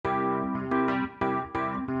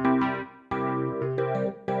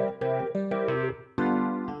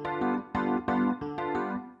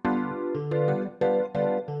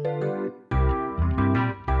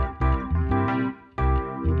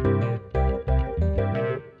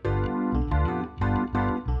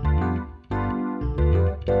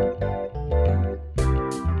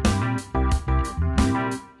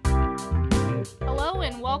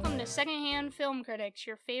Film Critics,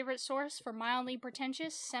 your favorite source for mildly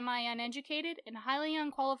pretentious, semi-uneducated, and highly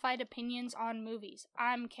unqualified opinions on movies.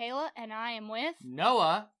 I'm Kayla, and I am with...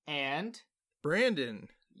 Noah and... Brandon.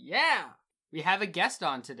 Yeah! We have a guest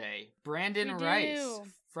on today, Brandon We Rice do.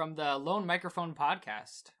 from the Lone Microphone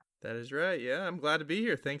podcast. That is right. Yeah, I'm glad to be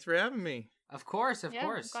here. Thanks for having me. Of course. I'm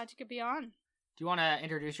glad you could be on. Do you want to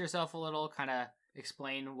introduce yourself a little, kind of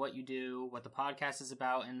explain what you do, what the podcast is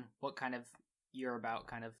about, and what kind of you're about,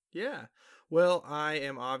 kind of? Yeah. Well, I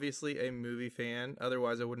am obviously a movie fan.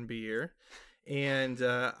 Otherwise, I wouldn't be here. And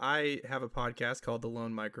I have a podcast called The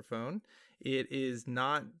Lone Microphone. It is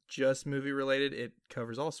not just movie related. It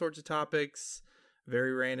covers all sorts of topics,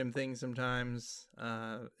 very random things sometimes.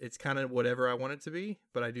 It's kind of whatever I want it to be,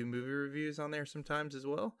 but I do movie reviews on there sometimes as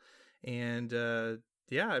well. And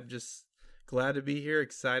yeah, I'm just glad to be here,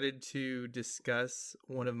 excited to discuss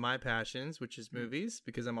one of my passions, which is movies,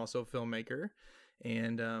 because I'm also a filmmaker.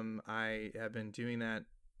 And I have been doing that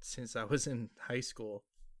since I was in high school.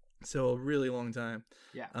 So a really long time.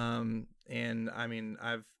 Yeah. And I mean,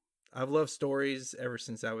 I've loved stories ever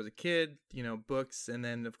since I was a kid, you know, books, and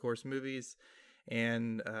then of course movies.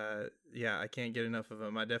 And yeah, I can't get enough of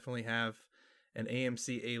them. I definitely have an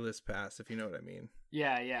AMC A-list pass, if you know what I mean.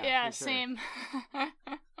 Yeah, Yeah, for sure. same.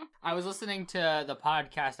 I was listening to the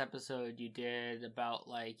podcast episode you did about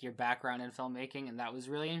like your background in filmmaking, and that was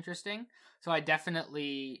really interesting. So I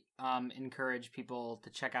definitely encourage people to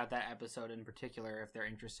check out that episode in particular if they're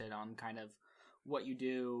interested on kind of what you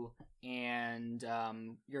do and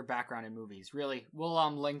your background in movies. Really,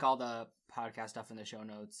 we'll link all the podcast stuff in the show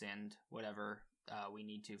notes and whatever we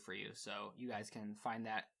need to for you, so you guys can find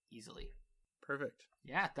that easily. Perfect.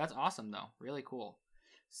 Yeah, that's awesome though. Really cool.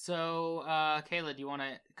 So, Kayla, do you want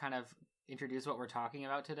to kind of introduce what we're talking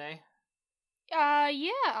about today?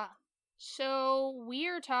 Yeah. So,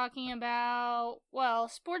 we're talking about, well,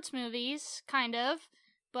 sports movies, kind of,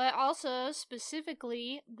 but also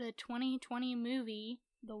specifically the 2020 movie,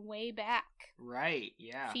 The Way Back. Right,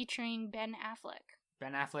 yeah. Featuring Ben Affleck.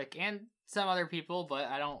 Ben Affleck and some other people, but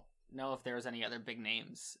I don't know if there's any other big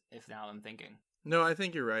names, if now I'm thinking. No, I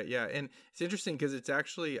think you're right. Yeah. And it's interesting because it's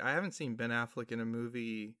actually, I haven't seen Ben Affleck in a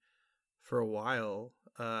movie for a while.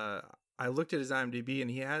 I looked at his IMDb and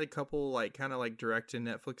he had a couple like kind of like direct to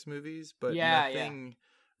Netflix movies, but nothing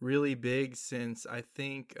really big since I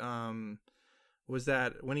think, was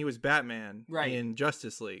that when he was Batman in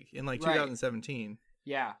Justice League in like 2017.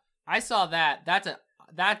 Yeah. I saw that.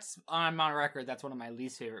 That's I'm on record. That's one of my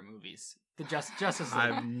least favorite movies. The Justice League.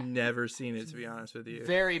 I've never seen it, to be honest with you.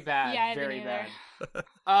 Very bad. Yeah, very bad.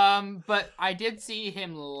 either. But I did see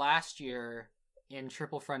him last year in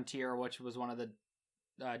Triple Frontier, which was one of the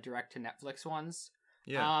direct to Netflix ones.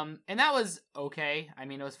 Yeah. And that was okay. I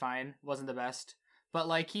mean, it was fine. It wasn't the best. But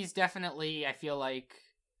like he's definitely, I feel like,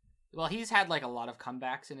 well, he's had like a lot of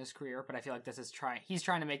comebacks in his career, but I feel like he's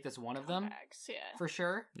trying to make this one of them. Yeah. For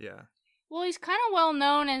sure. Yeah. Well, he's kind of well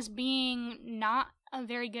known as being not a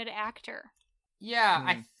very good actor.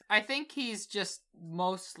 Yeah, I think he's just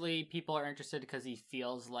mostly people are interested because he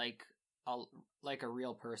feels like a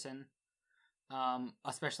real person,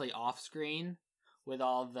 especially off screen with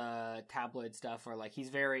all the tabloid stuff. Or like his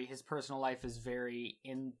personal life is very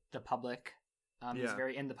in the public. He's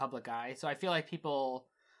very in the public eye. So I feel like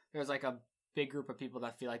there's like a big group of people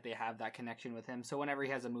that feel like they have that connection with him. So whenever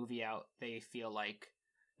he has a movie out, they feel like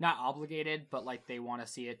not obligated, but like they want to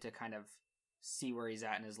see it to kind of see where he's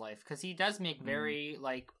at in his life, because he does make very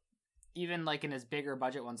like, even like in his bigger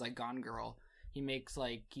budget ones like Gone Girl, he makes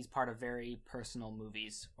like he's part of very personal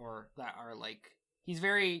movies, or that are like he's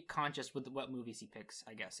very conscious with what movies he picks,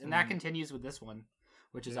 I guess, and that continues with this one,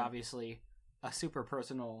 which is obviously a super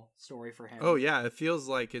personal story for him. Oh yeah, it feels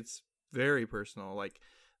like it's very personal. Like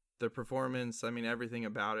the performance, I mean, everything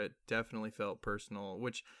about it definitely felt personal,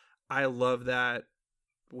 which I love that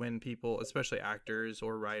when people, especially actors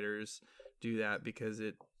or writers, do that, because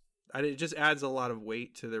it just adds a lot of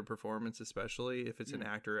weight to their performance, especially if it's an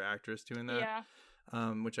actor or actress doing that.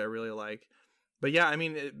 Yeah. Which I really like. But yeah, I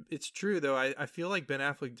mean, it's true though. I feel like Ben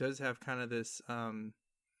Affleck does have kind of this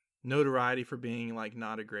notoriety for being like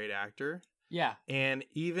not a great actor. Yeah. And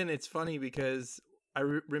even it's funny because I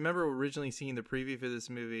remember originally seeing the preview for this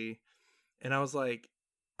movie, and I was like,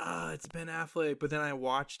 it's Ben Affleck. But then I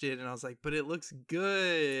watched it and I was like, but it looks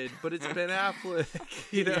good. But it's Ben Affleck,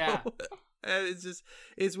 you know? Yeah. And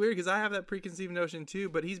it's weird because I have that preconceived notion too.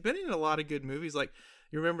 But he's been in a lot of good movies. Like,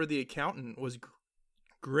 you remember The Accountant was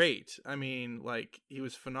great. I mean, like, he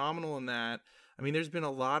was phenomenal in that. I mean, there's been a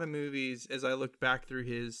lot of movies as I looked back through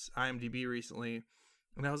his IMDb recently.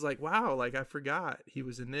 And I was like, wow, like, I forgot he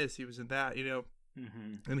was in this, he was in that, you know?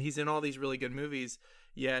 Mm-hmm. And he's in all these really good movies,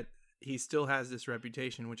 yet he still has this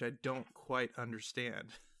reputation, which I don't quite understand.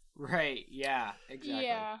 Right, yeah, exactly.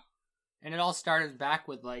 Yeah. And it all started back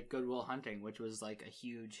with like Good Will Hunting, which was like a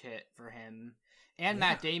huge hit for him and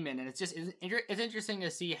Matt Damon. And it's interesting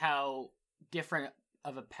to see how different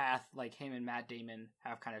of a path like him and Matt Damon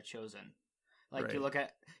have kind of chosen. Like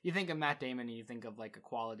Right. you think of Matt Damon and you think of like a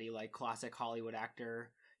quality like classic Hollywood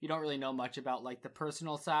actor. You don't really know much about like the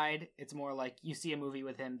personal side. It's more like you see a movie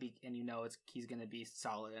with him and you know he's going to be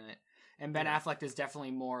solid in it. And Ben Affleck is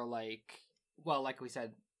definitely more like, well, like we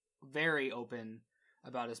said, very open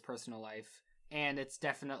about his personal life. And it's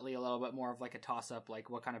definitely a little bit more of like a toss-up, like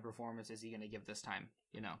what kind of performance is he going to give this time,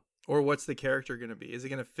 you know? Or what's the character going to be? Is it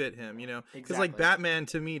going to fit him, you know? Because like Exactly. Batman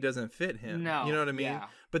to me doesn't fit him. No, You know what I mean? yeah.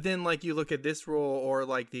 But then like you look at this role or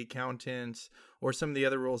like the accountant or some of the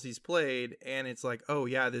other roles he's played and it's like, oh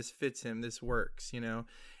yeah, this fits him. This works, you know?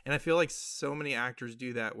 And I feel like so many actors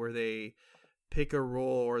do that where they pick a role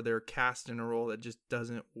or they're cast in a role that just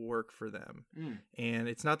doesn't work for them. And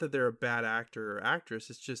it's not that they're a bad actor or actress.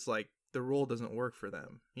 It's just like the role doesn't work for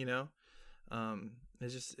them, you know? It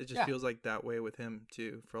just feels like that way with him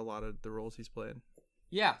too for a lot of the roles he's played.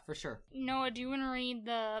 Yeah, for sure. Noah, do you want to read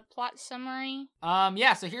the plot summary?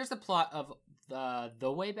 Yeah, so here's the plot of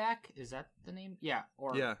The Way Back. Is that the name? Yeah,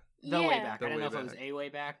 or Yeah. The Way Yeah. Back. The I don't Way know if it was Back. A Way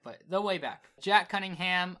Back, but The Way Back. Jack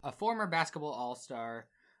Cunningham, a former basketball all-star,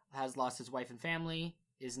 has lost his wife and family,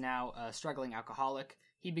 is now a struggling alcoholic.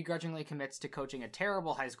 He begrudgingly commits to coaching a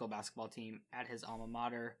terrible high school basketball team at his alma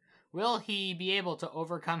mater. Will he be able to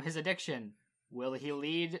overcome his addiction? Will he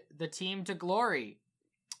lead the team to glory?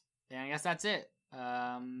 And I guess that's it.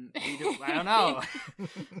 I don't know.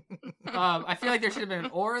 I feel like there should have been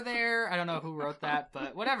an or there. I don't know who wrote that,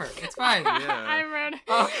 but whatever. It's fine. Yeah. I wrote it.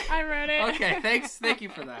 Oh. I wrote it. Okay, thanks. Thank you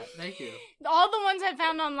for that. Thank you. All the ones I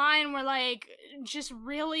found online were like just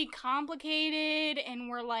really complicated and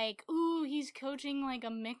were like, ooh, he's coaching like a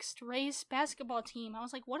mixed race basketball team. I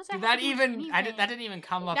was like, what does that Did have that to do with even? anything? That didn't even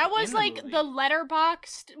come up. That was in like movie. the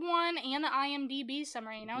Letterboxd one and the IMDb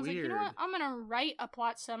summary, and I was like, you know Weird. what? I'm gonna write a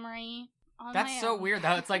plot summary on That's my so own. weird.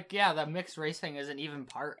 Though it's like, yeah, the mixed race thing isn't even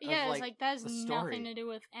part Yeah, of it's like that has the story. nothing to do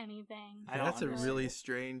with anything. I don't That's a understand. really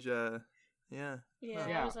strange yeah. Yeah,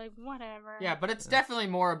 Yeah. I was like, whatever. Yeah, but it's definitely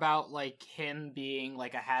more about like him being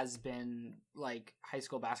like a has-been like high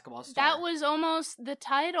school basketball star. That was almost the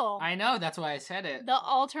title. I know. That's why I said it. The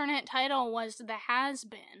alternate title was The Has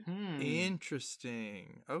Been,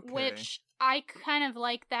 Interesting. Okay. which I kind of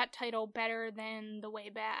like that title better than The Way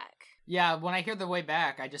Back. Yeah, when I hear The Way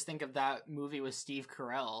Back, I just think of that movie with Steve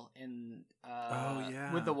Carell in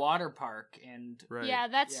yeah. with the water park and Right.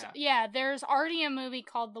 Yeah, there's already a movie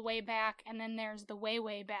called The Way Back, and then there's The Way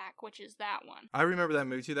Way Back, which is that one. I remember that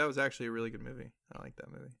movie too. That was actually a really good movie. I like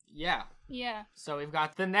that movie. yeah. Yeah. So we've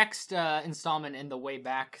got the next installment in the Way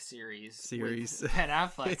Back series. with Ben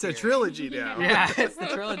Affleck. It's a here. trilogy now. Yeah, it's the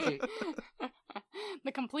trilogy.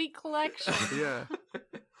 The complete collection. Yeah.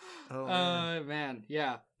 Oh, man. Man,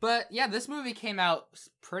 yeah. But yeah, this movie came out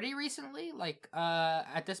pretty recently. Like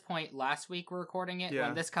at this point, last week we're recording it. Yeah.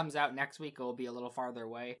 When this comes out next week, it will be a little farther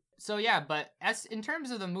away. So yeah, but as in terms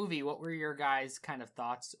of the movie, what were your guys' kind of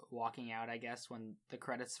thoughts walking out? I guess when the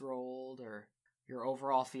credits rolled, or your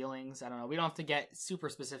overall feelings. I don't know. We don't have to get super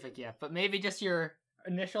specific yet, but maybe just your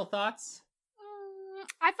initial thoughts.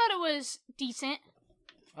 I thought it was decent.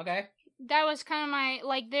 Okay. That was kind of my,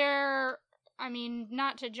 like, I mean,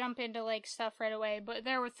 not to jump into, like, stuff right away, but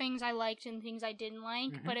there were things I liked and things I didn't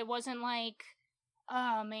like, Mhm. but it wasn't like,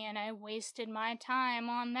 oh man, I wasted my time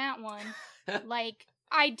on that one. Like,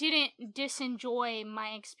 I didn't disenjoy my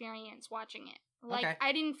experience watching it. Like, Okay.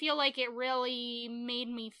 I didn't feel like it really made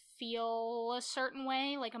me feel a certain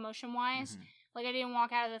way, like, emotion-wise. Mhm. Like, I didn't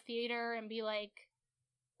walk out of the theater and be like,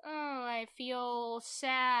 oh, I feel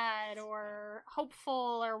sad or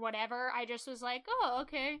hopeful or whatever. I just was like, oh,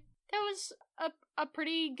 okay. That was a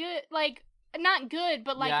pretty good, like, not good,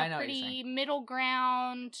 but like Yeah, I a know what you're pretty middle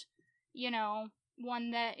ground,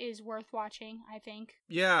 one that is worth watching, I think.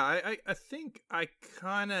 Yeah, I think I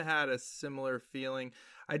kind of had a similar feeling.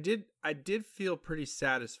 I did feel pretty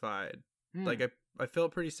satisfied. Hmm. Like I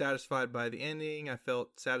felt pretty satisfied by the ending. I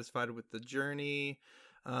felt satisfied with the journey.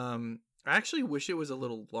 I actually wish it was a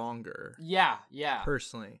little longer. Yeah.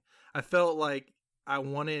 Personally, I felt like I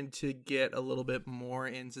wanted to get a little bit more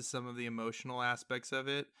into some of the emotional aspects of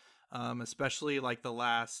it, especially like the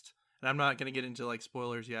last. And I'm not going to get into like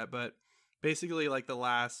spoilers yet, but basically like the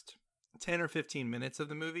last 10 or 15 minutes of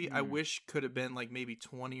the movie, I wish could have been like maybe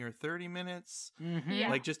 20 or 30 minutes. Mm-hmm. Yeah.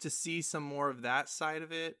 Like just to see some more of that side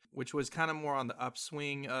of it, which was kind of more on the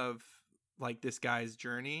upswing of like this guy's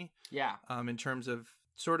journey, Yeah. in terms of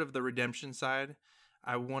sort of the redemption side.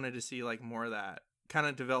 I wanted to see like more of that. Kind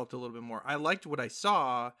of developed a little bit more. I liked what I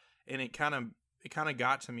saw, and it kind of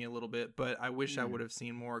got to me a little bit, but I wish I would have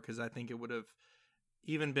seen more, because I think it would have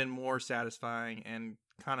even been more satisfying and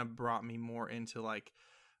kind of brought me more into like,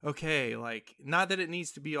 okay, like, not that it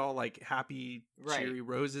needs to be all like happy cheery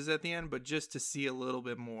roses at the end, but just to see a little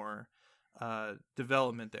bit more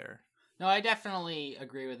development there. No, I definitely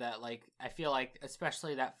agree with that. Like, I feel like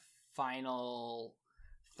especially that final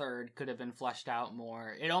third could have been fleshed out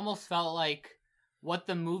more. It almost felt like what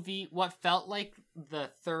felt like the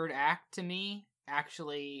third act to me,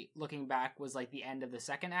 actually looking back, was like the end of the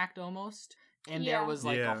second act almost. And there was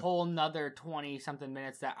like a whole nother 20 something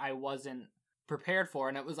minutes that I wasn't prepared for.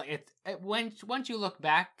 And it was like, once you look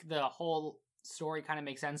back, the whole story kind of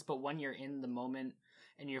makes sense. But when you're in the moment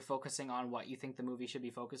and you're focusing on what you think the movie should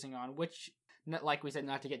be focusing on, which, like we said,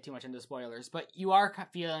 not to get too much into spoilers, but you are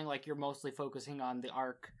feeling like you're mostly focusing on the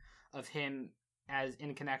arc of him as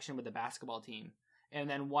in connection with the basketball team. And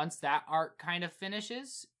then once that arc kind of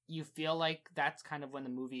finishes, you feel like that's kind of when the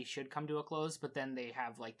movie should come to a close, but then they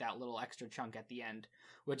have like that little extra chunk at the end,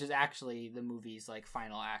 which is actually the movie's like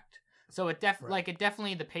final act. So it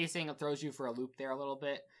definitely, the pacing throws you for a loop there a little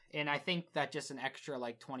bit. And I think that just an extra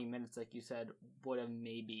like 20 minutes, like you said, would have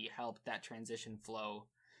maybe helped that transition flow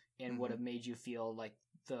and would have made you feel like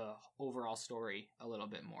the overall story a little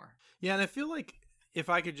bit more. Yeah. And I feel like if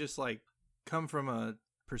I could just like come from a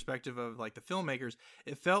perspective of like the filmmakers,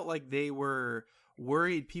 it felt like they were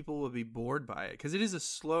worried people would be bored by it, because it is a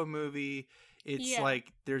slow movie. It's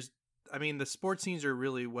like the sports scenes are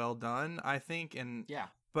really well done, I think, and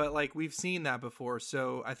but like we've seen that before,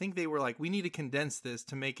 so I think they were like, we need to condense this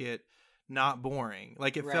to make it not boring.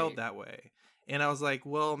 Like it felt that way, and I was like,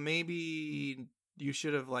 well, maybe you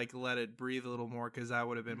should have like let it breathe a little more, because I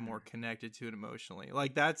would have been more connected to it emotionally.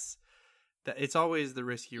 Like that's it's always the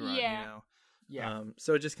risk you run, you know. Yeah.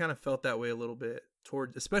 So it just kind of felt that way a little bit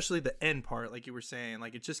toward, especially the end part, like you were saying.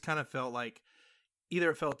 Like it just kind of felt like either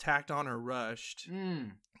it felt tacked on or rushed,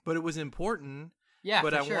 but it was important. Yeah,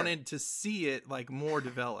 but I wanted to see it like more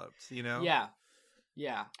developed, you know? Yeah.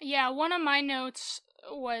 Yeah. Yeah, one of my notes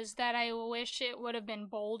was that I wish it would have been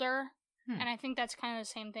bolder. And I think that's kind of the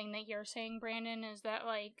same thing that you're saying, Brandon, is that,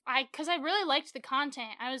 like, because I really liked the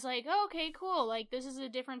content. I was like, oh, okay, cool. Like, this is a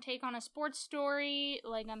different take on a sports story.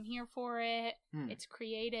 Like, I'm here for it. It's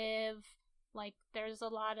creative. Like, there's a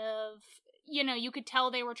lot of, you could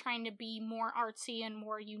tell they were trying to be more artsy and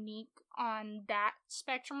more unique on that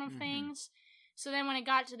spectrum of things. So then when it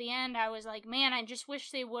got to the end, I was like, man, I just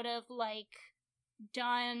wish they would have, like,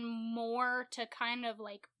 done more to kind of,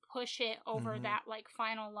 like, push it over that, like,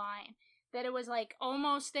 final line. That it was, like,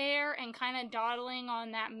 almost there and kind of dawdling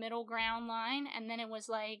on that middle ground line. And then it was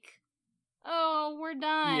like, oh, we're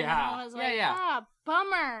done. Yeah. And I was like,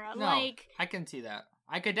 bummer. No, like, I can see that.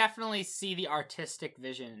 I could definitely see the artistic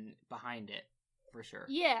vision behind it, for sure.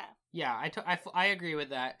 Yeah. Yeah, I agree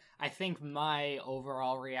with that. I think my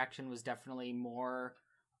overall reaction was definitely more...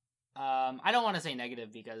 I don't want to say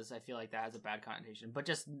negative, because I feel like that has a bad connotation. But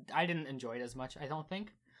just, I didn't enjoy it as much, I don't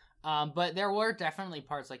think. But there were definitely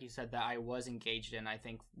parts, like you said, that I was engaged in. I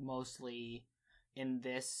think mostly in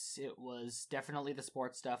this, it was definitely the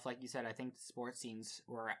sports stuff. Like you said, I think the sports scenes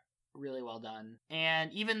were really well done.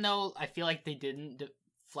 And even though I feel like they didn't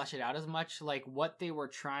flesh it out as much, like what they were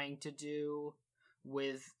trying to do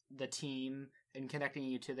with the team and connecting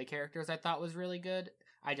you to the characters, I thought was really good.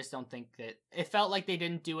 I just don't think that it felt like they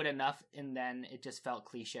didn't do it enough, and then it just felt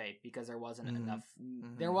cliche because there wasn't enough.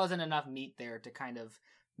 There wasn't enough meat there to kind of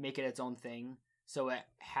make it its own thing. So it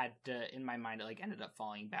had to, in my mind, it like ended up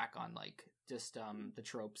falling back on like just the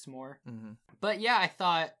tropes more. But yeah, I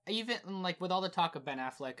thought even like with all the talk of Ben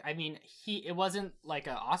Affleck, I mean, it wasn't like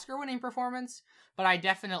an Oscar-winning performance, but I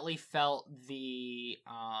definitely felt the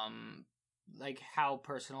like how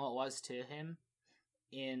personal it was to him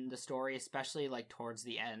in the story, especially like towards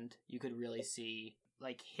the end. You could really see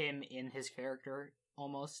like him in his character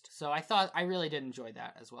almost. So I really did enjoy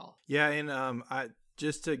that as well. Yeah, and I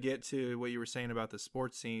just to get to what you were saying about the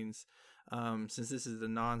sports scenes, since this is the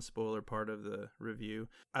non-spoiler part of the review,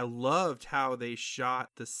 I loved how they shot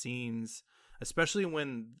the scenes, especially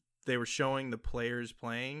when they were showing the players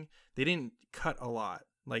playing. They didn't cut a lot.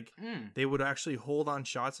 Like they would actually hold on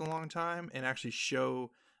shots a long time and actually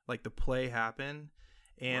show like the play happen.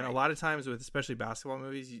 And a lot of times with especially basketball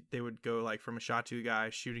movies, they would go like from a shot to a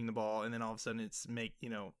guy shooting the ball, and then all of a sudden it's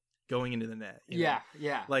going into the net. You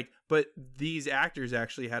know? Like, but these actors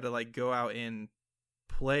actually had to like go out and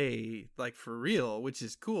play like for real, which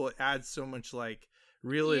is cool. It adds so much like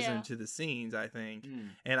realism to the scenes, I think.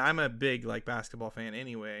 And I'm a big like basketball fan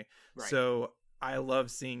anyway. So I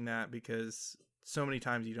love seeing that because so many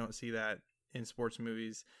times you don't see that in sports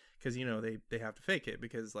movies because, you know, they have to fake it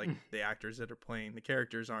because, like, the actors that are playing the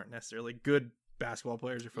characters aren't necessarily good basketball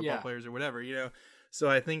players or football players or whatever, you know? So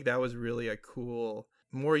I think that was really a cool,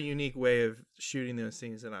 more unique way of shooting those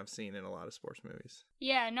scenes than I've seen in a lot of sports movies.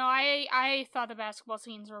 Yeah, no, I thought the basketball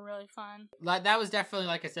scenes were really fun. That was definitely,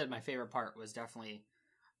 like I said, my favorite part was definitely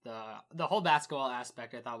the whole basketball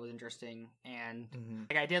aspect. I thought was interesting, and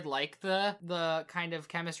like, I did like the kind of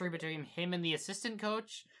chemistry between him and the assistant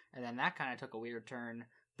coach, and then that kind of took a weird turn.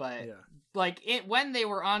 But like when they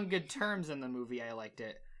were on good terms in the movie, I liked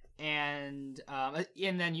it. And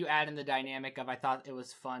then you add in the dynamic of, I thought it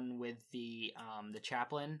was fun with the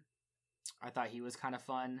chaplain. I thought he was kind of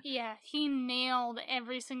fun. Yeah, he nailed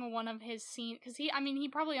every single one of his scenes. Because he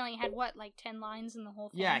probably only had, like 10 lines in the whole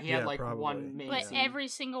thing? Yeah, he had, like, probably. one main But scene. every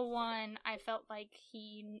single one, I felt like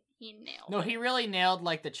he nailed. No, he really nailed,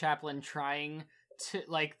 like, the chaplain trying to,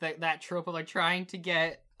 like, that trope of, like, trying to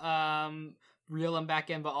get, reel him back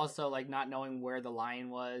in, but also, like, not knowing where the line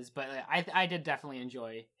was. But I did definitely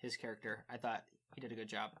enjoy his character. I thought he did a good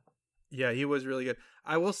job. Yeah, he was really good.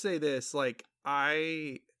 I will say this, like,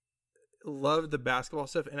 I loved the basketball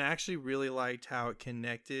stuff, and I actually really liked how it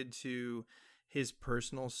connected to his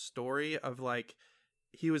personal story of, like,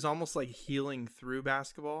 he was almost like healing through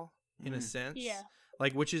basketball in a sense. Yeah.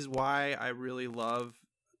 Like, which is why I really love,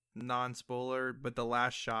 non-spoiler, but The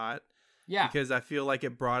Last Shot. Yeah. Because I feel like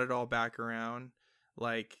it brought it all back around.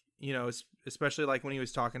 Like, you know, especially like when he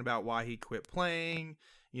was talking about why he quit playing,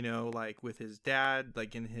 you know, like with his dad,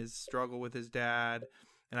 like in his struggle with his dad.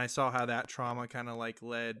 And I saw how that trauma kind of like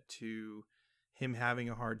led to him having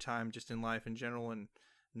a hard time just in life in general and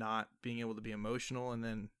not being able to be emotional. And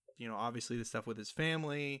then, you know, obviously the stuff with his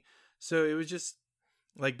family. So it was just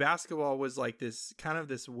like basketball was like this kind of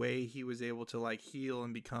this way he was able to like heal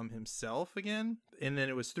and become himself again. And then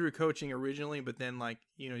it was through coaching originally, but then like,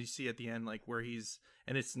 you know, you see at the end, like where he's,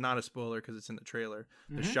 and it's not a spoiler because it's in the trailer,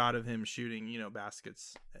 the shot of him shooting, you know,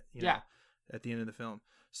 baskets, you know, at the end of the film.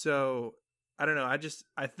 So I don't know.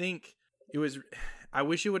 I think it was, I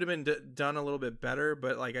wish it would have been done a little bit better,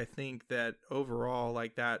 but like, I think that overall,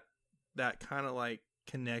 like that kind of like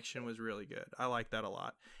connection was really good. I like that a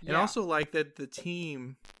lot. And also like that the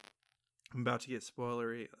team, I'm about to get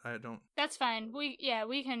spoilery. That's fine. We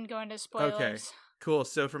can go into spoilers. Okay, cool.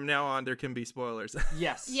 So from now on, there can be spoilers.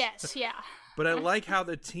 Yes. Yes, yeah. But I like how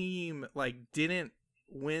the team like didn't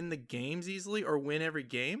win the games easily or win every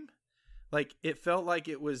game. Like it felt like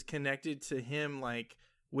it was connected to him, like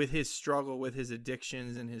with his struggle with his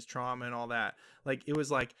addictions and his trauma and all that. Like it was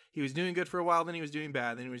like he was doing good for a while, then he was doing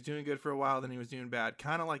bad, then he was doing good for a while, then he was doing bad.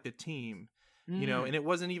 Kind of like the team, you know. And it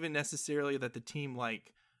wasn't even necessarily that the team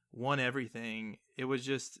like won everything. It was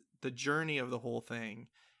just the journey of the whole thing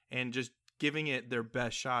and just giving it their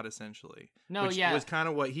best shot, essentially. Which was kind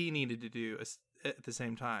of what he needed to do at the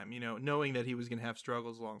same time, you know, knowing that he was going to have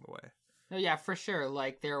struggles along the way. No, yeah, for sure.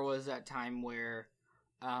 Like, there was that time where,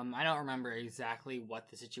 I don't remember exactly what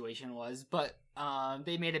the situation was, but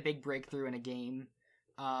they made a big breakthrough in a game,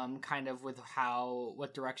 kind of with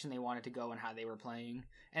what direction they wanted to go and how they were playing.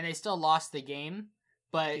 And they still lost the game,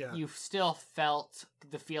 but you still felt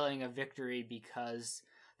the feeling of victory because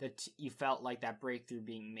you felt like that breakthrough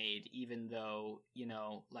being made, even though, you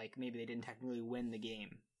know, like maybe they didn't technically win the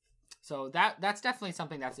game. So that's definitely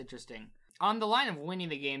something that's interesting. On the line of winning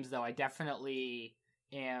the games, though, I definitely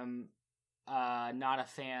am not a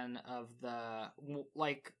fan of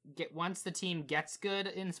once the team gets good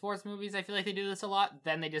in sports movies, I feel like they do this a lot,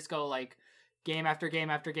 then they just go, like, game after game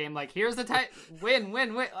after game, like, here's the win.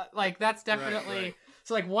 Like, that's definitely... Right.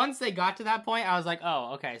 So, like, once they got to that point, I was like,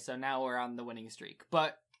 oh, okay, so now we're on the winning streak.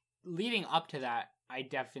 But leading up to that, I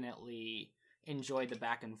definitely enjoyed the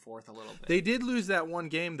back and forth a little bit. They did lose that one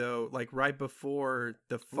game though, like right before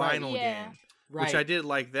the final game, which I did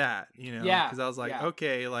like that, you know, because I was like,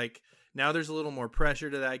 okay, like now there's a little more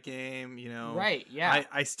pressure to that game, you know. Right. Yeah.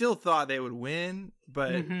 I still thought they would win,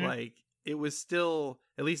 but like it was still,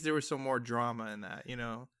 at least there was some more drama in that, you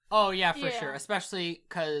know. Oh yeah, for sure. Especially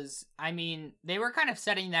because I mean they were kind of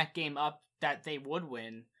setting that game up that they would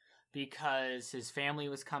win because his family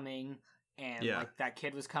was coming and like that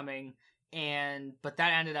kid was coming. But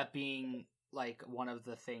that ended up being like one of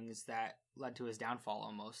the things that led to his downfall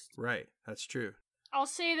almost. Right. That's true. I'll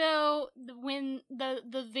say though, when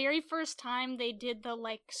the very first time they did the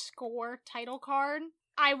like score title card,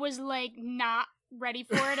 I was like not ready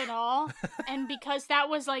for it at all. And because that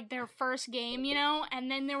was like their first game, you know, and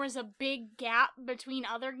then there was a big gap between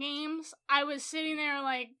other games, I was sitting there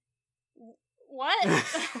like, what?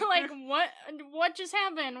 Like, what just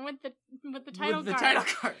happened with the title With the card? title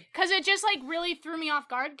card. Because it just, like, really threw me off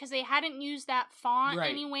guard, because they hadn't used that font Right.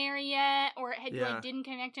 anywhere yet, or it had, Yeah. like, didn't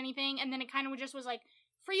connect anything, and then it kind of just was, like,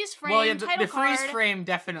 freeze frame, Well, yeah, title the card, freeze frame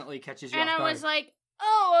definitely catches you and off I guard. was like,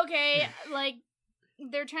 oh, okay, like,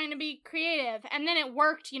 they're trying to be creative, and then it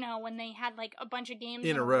worked, when they had, like, a bunch of games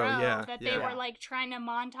in a row, yeah, that they yeah. were, like, trying to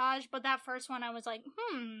montage, but that first one I was like,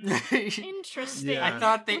 I interesting. Yeah.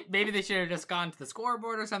 thought maybe they should have just gone to the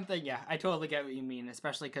scoreboard or something. Yeah, I totally get what you mean,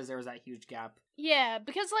 especially because there was that huge gap. Yeah,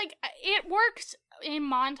 because, like, it works in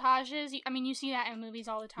montages. I mean, you see that in movies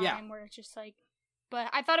all the time, Yeah. where it's just, like... But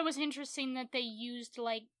I thought it was interesting that they used,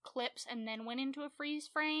 like, clips and then went into a freeze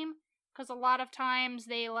frame, because a lot of times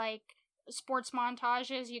they, like, sports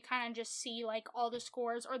montages, you kind of just see, like, all the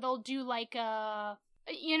scores, or they'll do, like,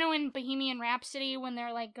 in Bohemian Rhapsody, when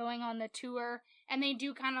they're, like, going on the tour, and they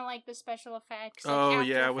do kind of, like, the special effects. Like, Oh After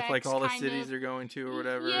yeah, with like Effects all the kind cities of. they're going to or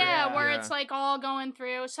whatever. Yeah, where Yeah. it's like all going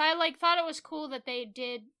through. So I like thought it was cool that they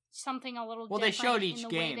did something a little Well, they different showed each in the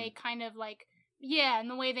game. way they kind of like and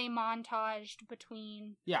the way they montaged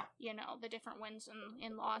between Yeah. the different wins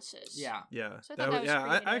and losses. Yeah. Yeah, So I thought that was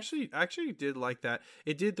yeah. I creative. actually did like that.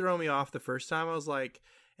 It did throw me off the first time. I was like,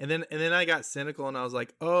 and then I got cynical and I was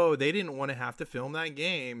like, oh, they didn't want to have to film that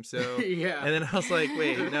game, so. Yeah. And then I was like,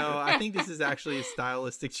 wait, no, I think this is actually a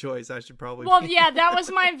stylistic choice. I should probably. Well, yeah, that was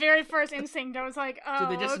my very first instinct. I was like, oh,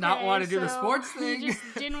 Did they just not okay, want to do the so sports they thing? just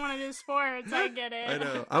didn't want to do sports. I get it. I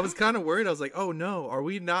know. I was kind of worried. I was like, oh no, are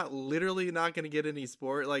we literally not going to get any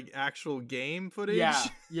actual game footage? Yeah.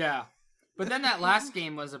 Yeah. But then that last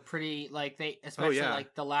game was a pretty, like, especially, yeah.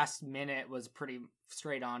 like, the last minute was pretty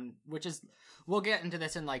straight on, which is, we'll get into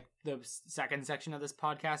this in, like, the second section of this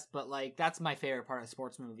podcast, but, like, that's my favorite part of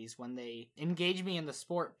sports movies, when they engage me in the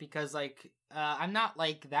sport, because, like, I'm not,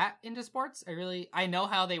 like, that into sports. I know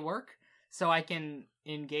how they work, so I can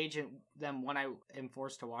engage in them when I am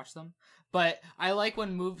forced to watch them. But I like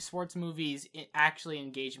when sports movies actually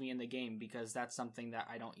engage me in the game, because that's something that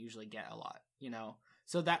I don't usually get a lot,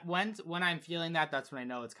 So that when I'm feeling that's when I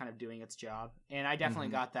know it's kind of doing its job. And I definitely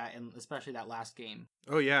got that, in especially that last game.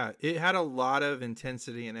 Oh yeah, it had a lot of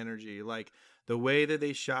intensity and energy. Like the way that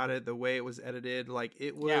they shot it, the way it was edited, like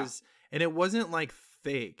it was, and it wasn't like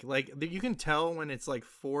fake. Like you can tell when it's like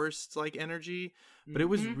forced, like energy, but it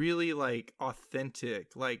was really like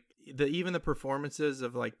authentic. Like even the performances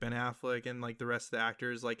of like Ben Affleck and like the rest of the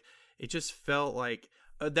actors, like it just felt like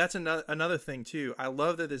that's another thing too. I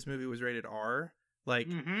love that this movie was rated R. Like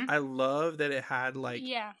I love that it had like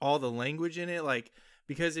all the language in it, like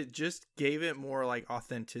because it just gave it more like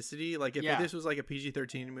authenticity. Like if this was like a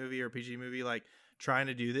PG-13 movie or PG movie, like trying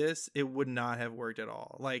to do this, it would not have worked at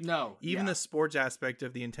all. Like even the sports aspect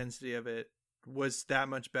of the intensity of it was that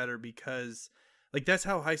much better, because like that's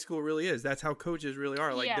how high school really is. That's how coaches really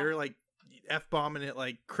are. Like they're like F-bombing it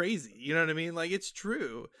like crazy. You know what I mean? Like it's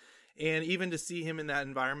true. And even to see him in that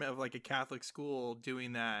environment of like a Catholic school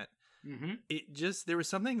doing that, it just, there was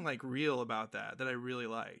something like real about that I really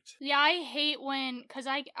liked. Yeah, I hate because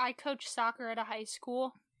I coach soccer at a high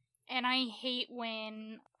school, and I hate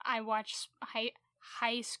when I watch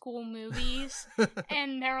high school movies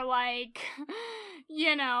and they're like,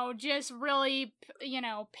 just really,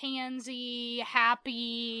 pansy,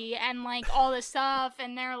 happy, and like all this stuff,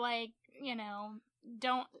 and they're like,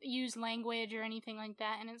 don't use language or anything like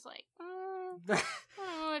that, and it's like, I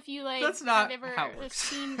don't know if you like That's not have ever how it works.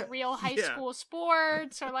 seen real high school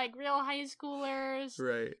sports or like real high schoolers.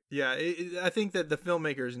 Right. Yeah, I think that the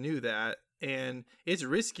filmmakers knew that, and it's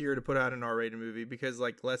riskier to put out an R-rated movie because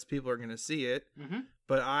like less people are going to see it.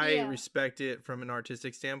 But I respect it from an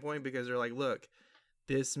artistic standpoint, because they're like, look,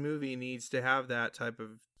 this movie needs to have that type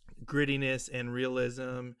of grittiness and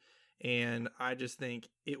realism. And I just think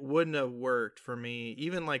it wouldn't have worked for me,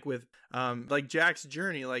 even like with like Jack's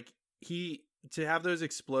journey, like to have those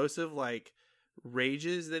explosive like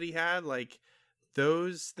rages that he had, like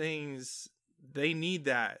those things, they need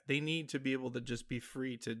to be able to just be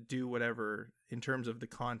free to do whatever in terms of the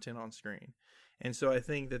content on screen. And so I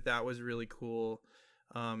think that was really cool,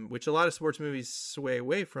 which a lot of sports movies sway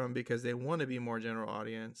away from because they want to be more general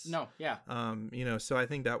audience. No, yeah. So I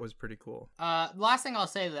think that was pretty cool. Last thing I'll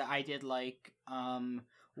say that I did like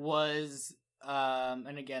was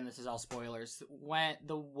and again, this is all spoilers, when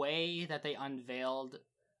the way that they unveiled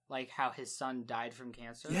like how his son died from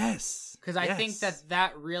cancer. Yes. Because I think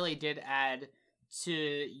that really did add to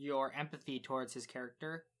your empathy towards his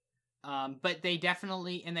character. But they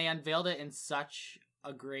definitely, and they unveiled it in such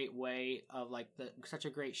a great way of like such a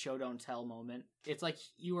great show don't tell moment. It's like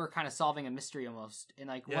you were kind of solving a mystery almost, and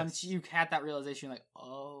like once you had that realization, you're like,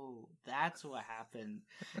 oh, that's what happened.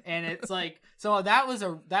 And it's like, so that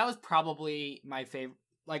was probably my favorite.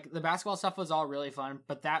 Like, the basketball stuff was all really fun,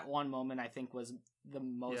 but that one moment I think was the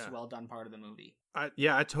most well done part of the movie.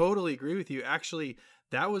 I totally agree with you. Actually,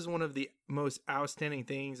 that was one of the most outstanding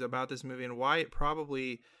things about this movie, and why it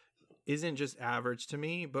probably isn't just average to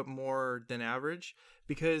me, but more than average,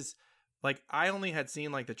 because like I only had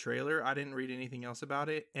seen like the trailer. I didn't read anything else about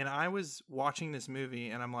it. And I was watching this movie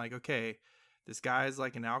and I'm like, okay, this guy is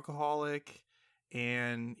like an alcoholic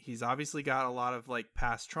and he's obviously got a lot of like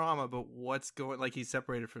past trauma, but what's going, like he's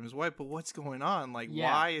separated from his wife, but what's going on? Like,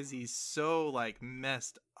 why is he so like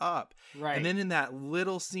messed up? Right. And then in that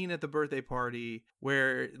little scene at the birthday party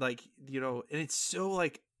where like, you know, and it's so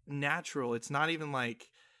like natural. It's not even like,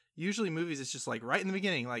 usually movies, it's just like right in the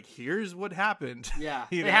beginning, like here's what happened. Yeah.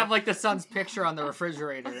 They have like the son's picture on the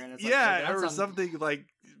refrigerator, and it's like, yeah, or something like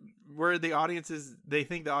where the audience is, they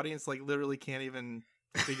think the audience like literally can't even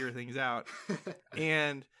figure things out.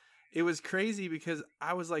 And it was crazy because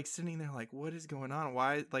I was like sitting there like, what is going on?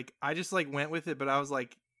 Why? Like I just like went with it, but I was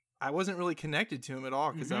like, I wasn't really connected to him at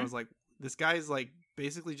all because I was like, this guy's like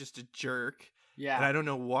basically just a jerk. Yeah. And I don't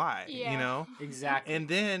know why, you know? Exactly. And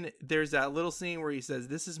then there's that little scene where he says,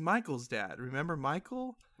 this is Michael's dad. Remember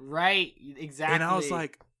Michael? Right. Exactly. And I was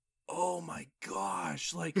like, oh my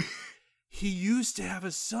gosh. Like, he used to have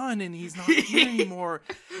a son and he's not here anymore.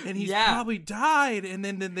 And he's probably died. And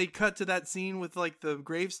then they cut to that scene with like the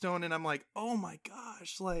gravestone. And I'm like, oh my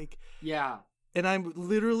gosh. Like, yeah. And I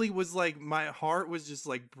literally was like, my heart was just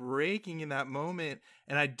like breaking in that moment.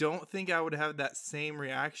 And I don't think I would have that same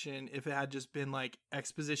reaction if it had just been like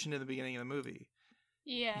exposition in the beginning of the movie.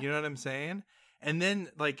 Yeah. You know what I'm saying? And then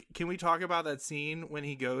like, can we talk about that scene when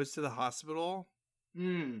he goes to the hospital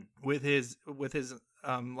with his,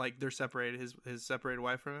 like they're separated, his separated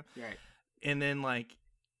wife from him. Right. And then like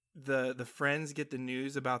the friends get the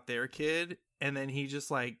news about their kid. And then he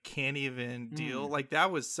just like can't even deal. Like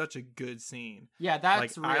that was such a good scene. Yeah,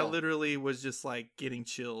 that's like real. I literally was just like getting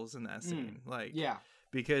chills in that scene. Like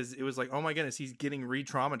because it was like, oh my goodness, he's getting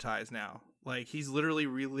re-traumatized now. Like he's literally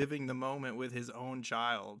reliving the moment with his own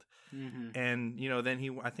child. And you know,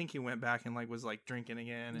 then I think he went back and like was like drinking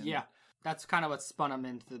again. And, that's kind of what spun him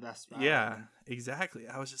into the best. Yeah, exactly.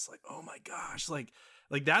 I was just like, oh my gosh, like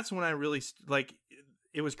that's when I really like.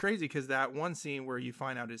 It was crazy because that one scene where you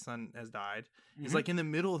find out his son has died is like in the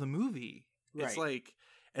middle of the movie. Right. It's like,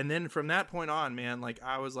 and then from that point on, man, like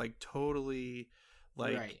I was like totally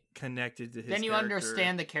like connected to his Then you character.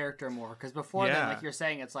 Understand the character more, because before then, like you're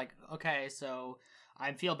saying, it's like, okay, so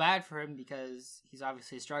I feel bad for him because he's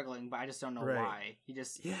obviously struggling, but I just don't know why. He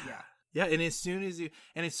just, Yeah, and as soon as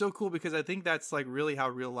and it's so cool because I think that's like really how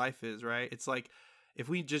real life is, right? It's like, if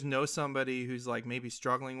we just know somebody who's like maybe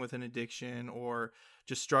struggling with an addiction or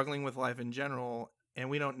just struggling with life in general, and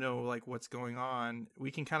we don't know like what's going on, we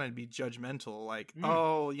can kind of be judgmental, like,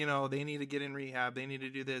 oh, you know, they need to get in rehab, they need to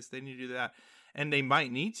do this, they need to do that. And they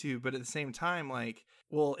might need to, but at the same time, like,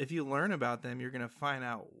 well, if you learn about them, you're going to find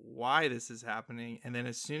out why this is happening. And then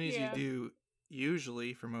as soon as you do,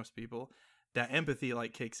 usually for most people, that empathy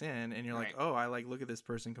like kicks in and you're like, oh, I like look at this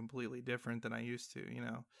person completely different than I used to, you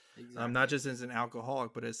know. Exactly. Not just as an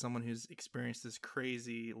alcoholic, but as someone who's experienced this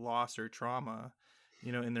crazy loss or trauma,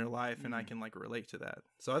 you know, in their life, and I can like relate to that.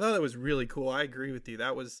 So I thought that was really cool. I agree with you.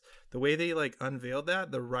 That was the way they like unveiled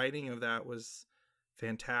that. The writing of that was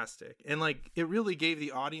fantastic. And like it really gave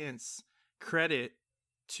the audience credit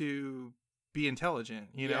to be intelligent,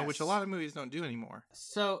 you know, which a lot of movies don't do anymore.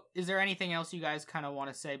 So is there anything else you guys kind of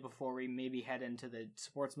want to say before we maybe head into the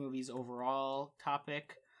sports movies overall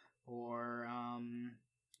topic? Or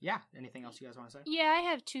anything else you guys want to say? Yeah, I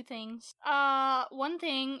have two things. One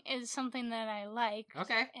thing is something that I like.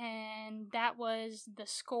 Okay. And that was the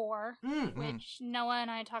score, which Noah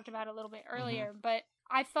and I talked about a little bit earlier. But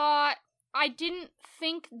I didn't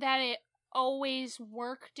think that it always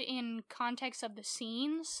worked in context of the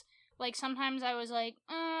scenes. Like, sometimes I was like,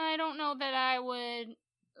 I don't know that I would,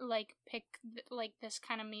 like, pick, like, this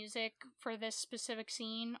kind of music for this specific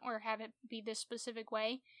scene or have it be this specific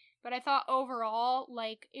way. But I thought overall,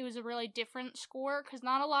 like, it was a really different score, because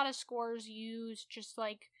not a lot of scores use just,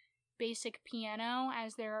 like, basic piano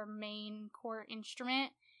as their main core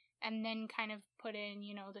instrument, and then kind of put in,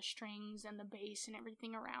 you know, the strings and the bass and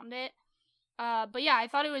everything around it. But yeah, I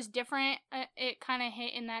thought it was different. It kind of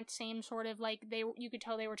hit in that same sort of, like, you could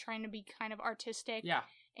tell they were trying to be kind of artistic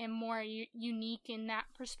and more unique in that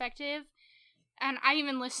perspective. And I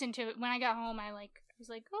even listened to it when I got home. I was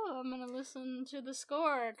like, oh, I'm gonna listen to the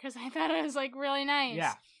score because I thought it was like really nice.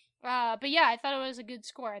 Yeah. But yeah, I thought it was a good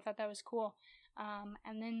score. I thought that was cool.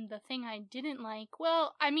 And then the thing I didn't like,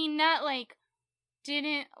 well, I mean, not like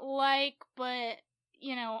didn't like, but,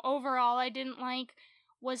 overall I didn't like,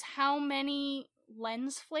 was how many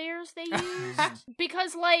lens flares they used.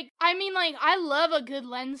 Because, I love a good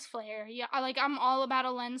lens flare. Yeah, I'm all about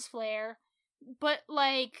a lens flare. But,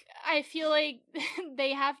 I feel like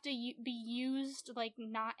they have to be used,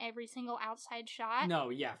 not every single outside shot. No,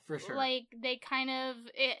 yeah, for sure. They kind of,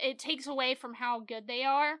 it takes away from how good they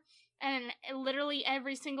are. And literally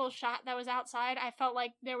every single shot that was outside, I felt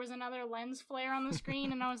like there was another lens flare on the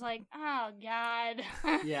screen, and I was like, oh, God.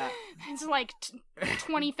 Yeah. It's like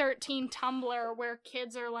 2013 Tumblr, where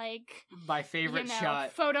kids are my favorite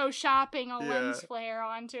shot. Photoshopping a lens flare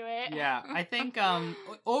onto it. Yeah, I think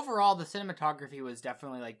overall the cinematography was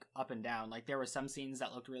definitely up and down. There were some scenes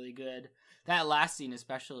that looked really good. That last scene,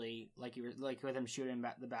 especially, with him shooting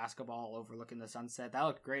the basketball overlooking the sunset, that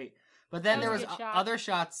looked great. But then there was other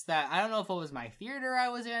shots that, I don't know if it was my theater I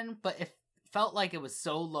was in, but it felt like it was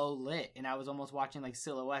so low lit, and I was almost watching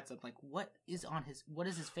silhouettes. I'm like, what is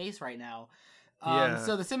his face right now?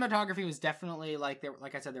 So the cinematography was definitely like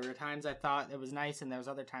I said, there were times I thought it was nice, and there was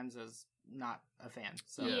other times I was not a fan.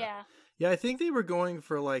 So yeah, I think they were going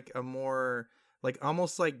for a more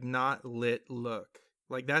almost not lit look.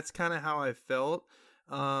 That's kind of how I felt,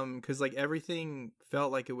 because everything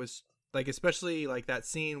felt like it was. Especially that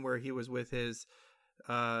scene where he was with his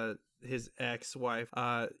ex-wife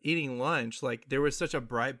eating lunch, there was such a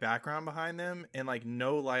bright background behind them and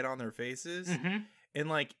no light on their faces. Mm-hmm.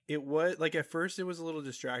 And it was at first it was a little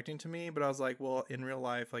distracting to me, but I was like, well, in real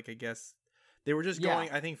life, I guess they were just going,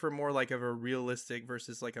 I think, for more of a realistic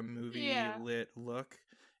versus a movie lit look,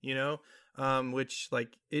 which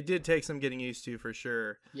it did take some getting used to for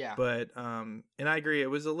sure. Yeah. But and I agree, it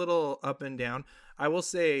was a little up and down. I will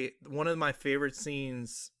say one of my favorite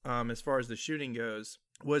scenes, as far as the shooting goes,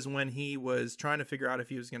 was when he was trying to figure out if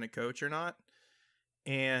he was going to coach or not,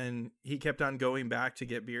 and he kept on going back to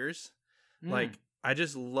get beers. I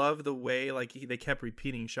just love the way they kept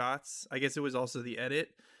repeating shots. I guess it was also the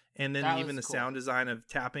edit, and then even the sound design of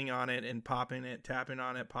tapping on it and popping it, tapping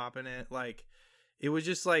on it, popping it. It was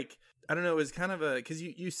just I don't know, it was kind of because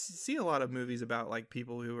you see a lot of movies about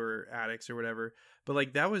people who are addicts or whatever,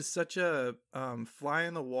 but that was such a fly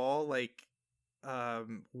in the wall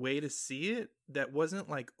way to see it that wasn't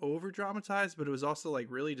over dramatized, but it was also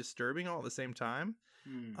really disturbing all at the same time.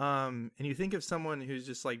 And you think of someone who's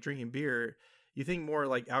just drinking beer, you think more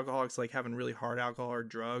alcoholics having really hard alcohol or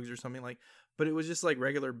drugs or something, but it was just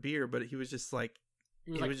regular beer, but he was just it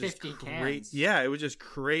was just 50 cans. Yeah, it was just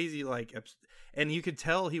crazy and you could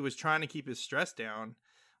tell he was trying to keep his stress down,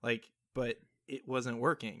 but it wasn't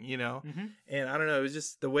working, Mm-hmm. And I don't know, it was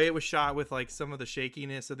just the way it was shot with some of the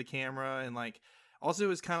shakiness of the camera, and also it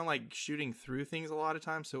was kind of shooting through things a lot of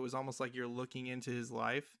times, so it was almost you're looking into his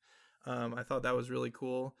life. I thought that was really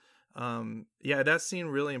cool. That scene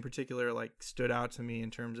really in particular stood out to me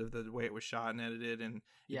in terms of the way it was shot and edited, and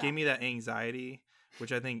it gave me that anxiety,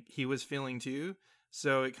 which I think he was feeling too,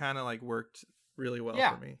 so it kind of worked really well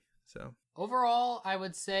for me. So overall, I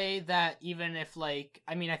would say that even if I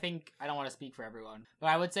think, I don't want to speak for everyone, but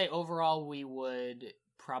I would say overall we would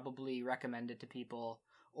probably recommend it to people,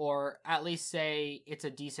 or at least say it's a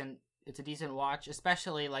decent watch,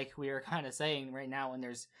 especially we were kind of saying right now when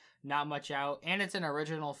there's not much out, and it's an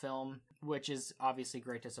original film, which is obviously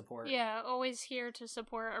great to support. Yeah, always here to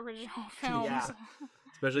support original films. Yeah.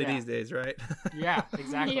 Especially these days, right? Yeah,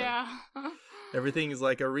 exactly. Yeah. Everything is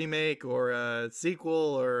a remake or a sequel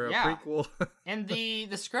or a prequel. And the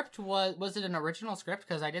script was it an original script?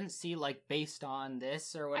 Because I didn't see based on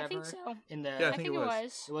this or whatever. I think so. I think it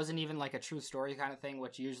was. It wasn't even a true story kind of thing,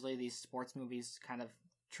 which usually these sports movies kind of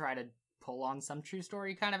try to pull on some true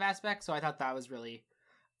story kind of aspect. So I thought that was really,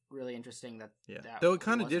 really interesting. Though it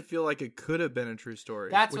kind of did feel like it could have been a true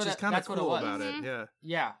story, which is kind of cool about it.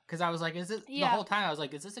 Yeah, because I was like, the whole time I was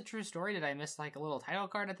like, is this a true story? Did I miss a little title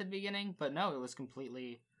card at the beginning? But no, it was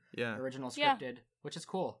completely original scripted, which is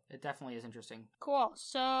cool. It definitely is interesting. Cool.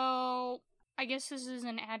 So I guess this is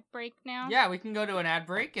an ad break now. Yeah, we can go to an ad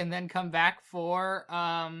break and then come back for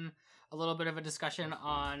a little bit of a discussion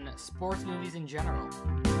on sports movies in general.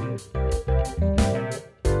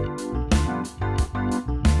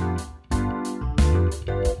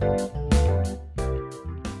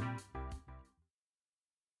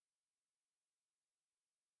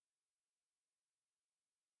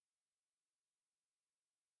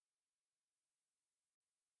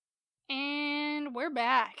 And we're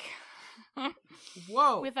back.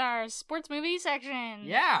 Whoa. With our sports movie section.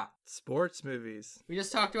 Yeah. Sports movies. We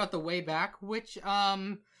just talked about The Way Back, which,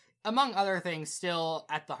 among other things, still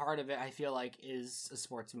at the heart of it, I feel like, is a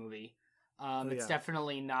sports movie. It's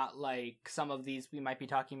definitely not like some of these we might be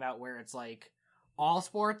talking about where it's all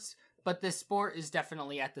sports, but this sport is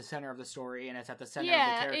definitely at the center of the story, and it's at the center of the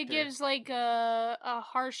Yeah, character. it gives like a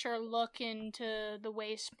harsher look into the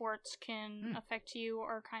way sports can affect you,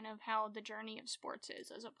 or kind of how the journey of sports is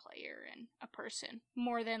as a player and a person,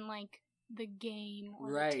 more than like the game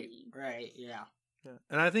or the team. Right, yeah. Yeah.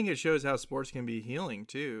 And I think it shows how sports can be healing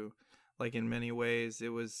too. Like in many ways, it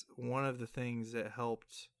was one of the things that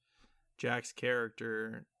helped Jack's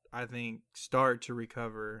character, I think, start to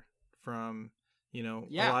recover from, you know,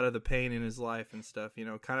 a lot of the pain in his life and stuff, you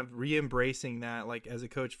know, kind of re-embracing that, like as a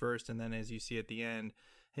coach first, and then as you see at the end,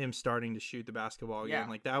 him starting to shoot the basketball again.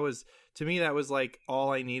 Like that was, to me, that was like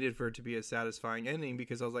all I needed for it to be a satisfying ending,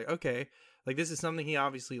 because I was like, okay, like this is something he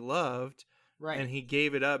obviously loved. Right. And he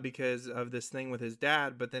gave it up because of this thing with his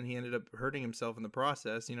dad, but then he ended up hurting himself in the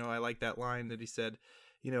process. You know, I like that line that he said,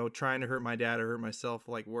 you know, trying to hurt my dad or hurt myself,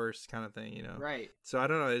 like worse kind of thing, you know? Right. So I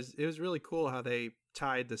don't know. It was really cool how they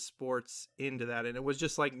tied the sports into that. And it was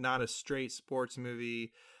just like not a straight sports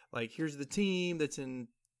movie. Like, here's the team that's in,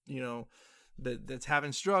 you know, that's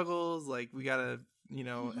having struggles. Like, we got to, you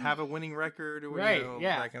know, have a winning record or you know,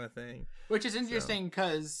 that kind of thing. Which is interesting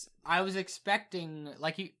because I was expecting,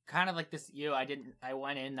 like, you kind of like this, you know, I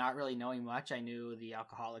went in not really knowing much. I knew the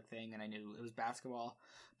alcoholic thing and I knew it was basketball,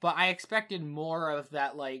 but I expected more of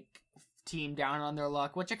that, like, team down on their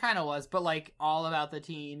luck, which it kind of was, but like all about the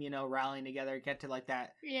team, you know, rallying together, get to like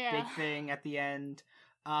that big thing at the end.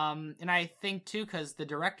 And I think too, because the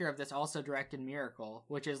director of this also directed Miracle,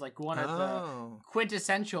 which is like one of the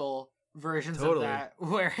quintessential versions of that,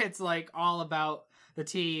 where it's like all about the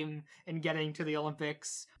team and getting to the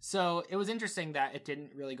Olympics. So it was interesting that it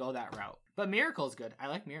didn't really go that route. But Miracle's good. I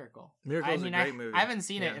like Miracle. Miracle's a great movie. I haven't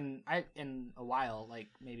seen it in a while, like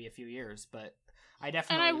maybe a few years, but I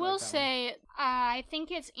definitely. And I will say, I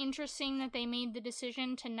think it's interesting that they made the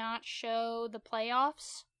decision to not show the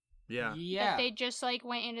playoffs. Yeah. That they just like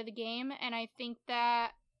went into the game, and I think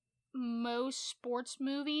that most sports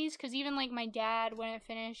movies, because even like my dad, when it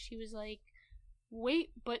finished, he was like,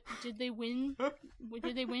 wait, but did they win?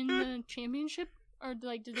 Did they win the championship? Or,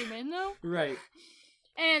 like, did they win, though? Right.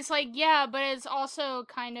 And it's like, yeah, but it's also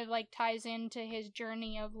kind of, like, ties into his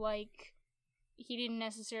journey of, like, he didn't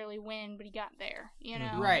necessarily win, but he got there, you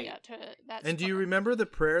know? Right. He got to that And do you remember the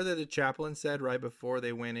prayer that the chaplain said right before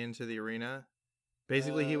they went into the arena?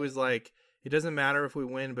 Basically, he was like, it doesn't matter if we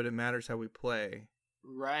win, but it matters how we play.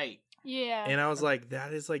 Right. Yeah. And I was like,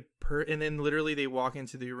 that is like and then literally they walk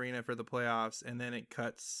into the arena for the playoffs, and then it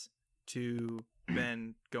cuts to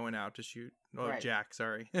Ben going out to shoot. Oh, Jack,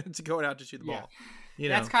 sorry. to going out to shoot the ball. You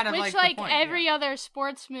know? That's kind of which, like the point, every other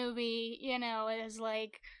sports movie, you know, is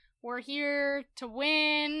like, we're here to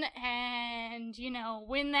win and, you know,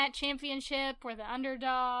 win that championship. We're the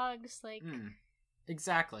underdogs. Like,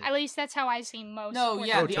 exactly. At least that's how I see most.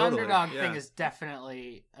 The underdog thing is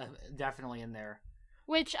definitely in there.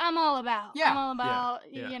 Which I'm all about. Yeah. I'm all about,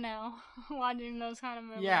 you know, watching those kind of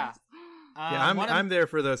movies. Yeah. I'm there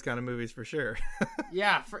for those kind of movies for sure.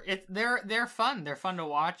 They're fun. They're fun to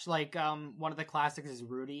watch. Like, one of the classics is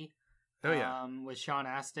Rudy. Oh yeah. With Sean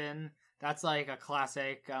Astin. That's like a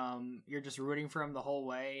classic. You're just rooting for him the whole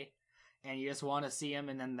way, and you just want to see him.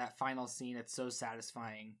 And then that final scene, it's so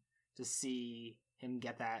satisfying to see him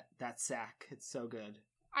get that sack. It's so good.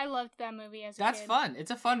 I loved that movie as a kid. That's fun.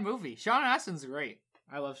 It's a fun movie. Sean Astin's great.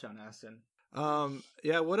 I love Sean Astin.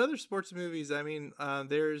 What other sports movies? I mean,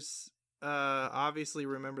 there's obviously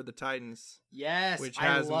Remember the Titans. Yes, which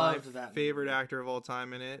has my favorite actor of all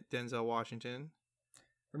time in it, Denzel Washington.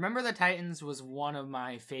 Remember the Titans was one of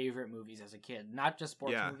my favorite movies as a kid. Not just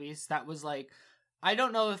sports movies. That was like, I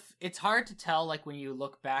don't know if it's hard to tell, like when you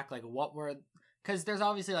look back, like what were, because there's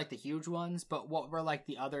obviously like the huge ones, but what were like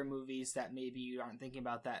the other movies that maybe you aren't thinking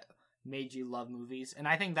about that made you love movies? And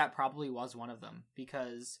I think that probably was one of them,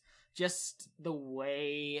 because just the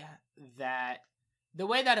way that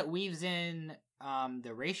it weaves in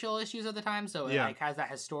the racial issues of the time, so it like has that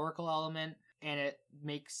historical element, and it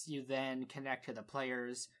makes you then connect to the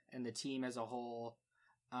players and the team as a whole.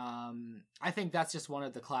 I think that's just one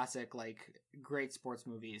of the classic, like, great sports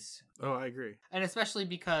movies. Oh, I agree. And especially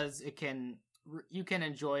because you can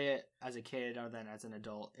enjoy it as a kid or then as an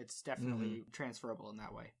adult. It's definitely transferable in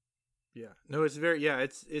that way. Yeah. No, it's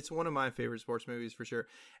it's one of my favorite sports movies for sure.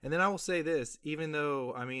 And then I will say this, even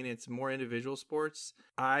though, I mean, it's more individual sports,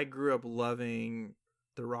 I grew up loving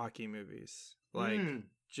the Rocky movies. Like,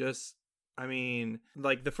 I mean,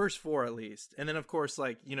 like the first four at least. And then, of course,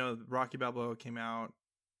 like, you know, Rocky Balboa came out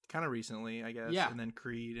kind of recently, I guess. Yeah. And then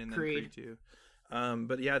Creed and then Creed 2.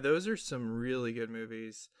 But yeah, those are some really good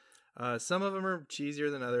movies. Some of them are cheesier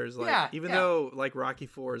than others. Like Yeah, even yeah. though like Rocky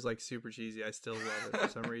 4 is like super cheesy, I still love it for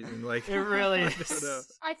some reason. Like It really I don't is. know.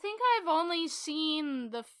 I think I've only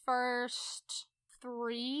seen the first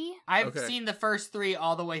 3. I've Okay. seen the first 3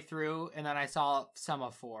 all the way through, and then I saw some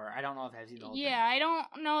of 4. I don't know if I've seen the whole thing. Yeah, I don't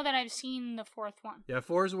know that I've seen the 4th one. Yeah,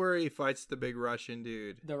 4 is where he fights the big Russian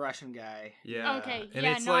dude. The Russian guy. Yeah. Okay, And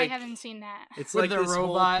yeah, it's no, like, I haven't seen that. It's With like the this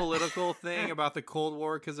robot. whole political thing about the Cold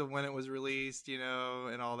War because of when it was released, you know,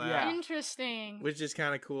 and all that. Yeah. Interesting. Which is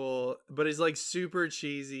kind of cool, but it's like super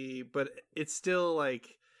cheesy, but it's still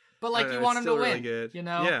like But I like don't you know, want it's him to still win, really good. you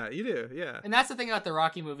know? Yeah, you do. Yeah. And that's the thing about the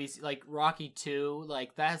Rocky movies, like Rocky 2,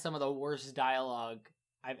 like that has some of the worst dialogue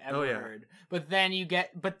I've ever Oh, yeah. heard. But then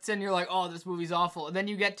you're like, oh, this movie's awful. And then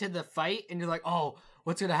you get to the fight, and you're like, oh,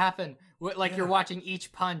 what's gonna happen? Like you're Yeah. watching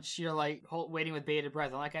each punch, you're like waiting with bated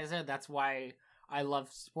breath. And like I said, that's why I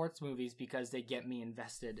love sports movies, because they get me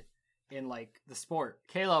invested in like the sport.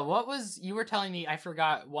 Kayla, you were telling me, I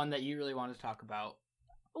forgot one that you really wanted to talk about.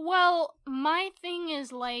 Well, my thing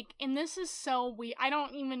is like, and this is so weird. I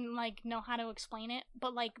don't even like know how to explain it,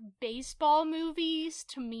 but like baseball movies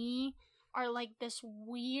to me are like this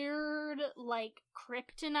weird like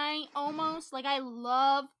kryptonite almost. Like I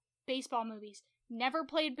love baseball movies. Never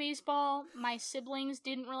played baseball. My siblings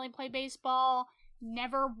didn't really play baseball.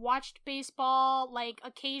 Never watched baseball. Like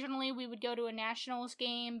occasionally we would go to a Nationals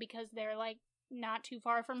game because they're like not too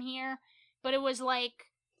far from here, but it was like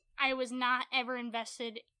I was not ever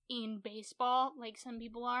invested in baseball like some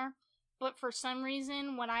people are. But for some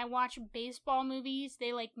reason, when I watch baseball movies,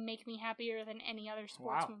 they like make me happier than any other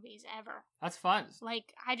sports Wow. movies ever. That's fun.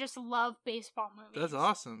 Like I just love baseball movies. That's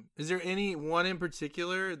awesome. Is there any one in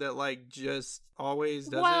particular that like just always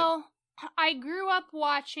does Well, I grew up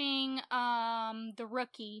watching The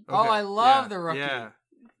Rookie. it? Oh, I love yeah. The Rookie. Yeah,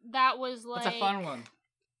 That was like That's a fun one.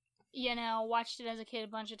 You know, watched it as a kid a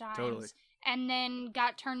bunch of times. Totally. And then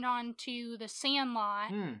got turned on to The Sandlot.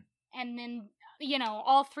 Hmm. And then, you know,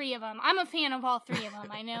 all 3 of them. I'm a fan of all 3 of them.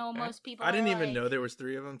 I know most people I didn't are even like- know there was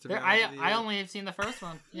 3 of them. To be There- honest with you. I only have seen the first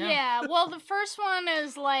one. Yeah. Well, the first one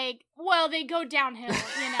is like, well, they go downhill,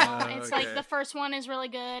 you know. Oh, It's okay. like the first one is really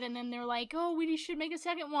good, and then they're like, oh, we should make a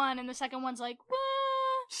second one, and the second one's like,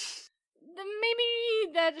 well,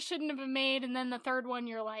 maybe that shouldn't have been made, and then the third one,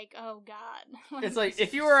 you're like, oh god. It's like, this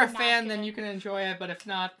if you were a is not fan, then good. you can enjoy it, but if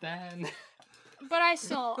not, then... But I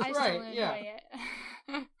still Right, enjoy yeah.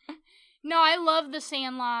 it. No, I love The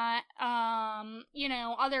Sandlot. You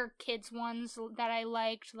know, other kids ones that I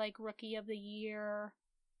liked, like Rookie of the Year.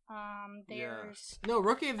 There's No,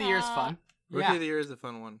 Rookie of the Year is fun. Rookie Yeah. of the Year is a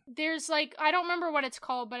fun one. there's like I don't remember what it's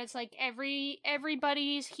called, but it's like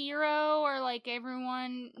everybody's hero, or like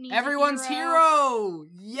everyone needs Everyone's a hero!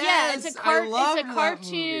 Yeah, Yes! it's a I loved it's a that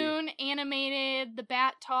cartoon, animated. The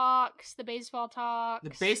bat talks, the baseball talks.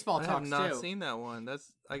 movie. The baseball I have talks, not too. seen that one.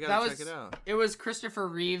 I That gotta was- check it out. It was Christopher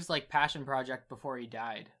Reeve's, like, passion project before he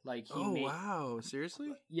died. Like, he Oh made... wow!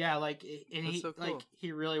 Seriously? Yeah, like, and That's he, so cool. like,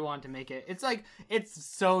 he really wanted to make it. It's like, it's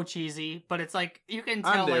so cheesy, but it's like, you can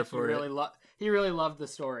I'm tell, there like, for it. he really loved the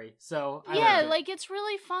story. So, I Yeah, loved it. like it's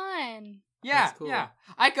really fun. Yeah, That's cool. yeah.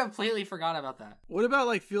 I completely forgot about that. What about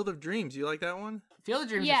like Field of Dreams? You like that one? Field of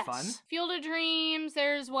Dreams Yes, is fun. Field of Dreams.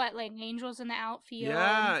 There's what, like Angels in the Outfield.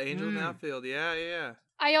 Yeah, Angel in the Mm. Outfield. Yeah.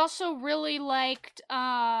 I also really liked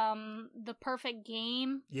The Perfect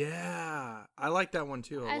Game Yeah, I like that one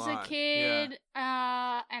too as lot. a kid.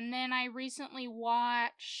 And then I recently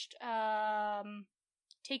watched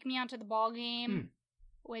Take Me Out to the Ball Game,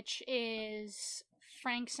 which is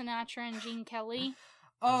Frank Sinatra and Gene Kelly.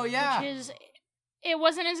 Oh, yeah. Which is, it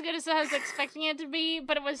wasn't as good as I was expecting it to be,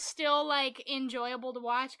 but it was still like enjoyable to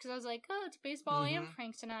watch because I was like, oh, it's baseball and Mhm.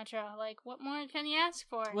 Frank Sinatra. Like, what more can you ask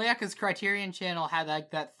for? Well, yeah, because Criterion Channel had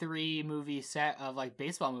like that 3-movie set of like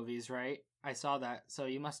baseball movies, right? I saw that, so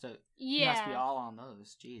you must be Yeah. all on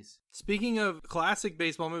those. Jeez. Speaking of classic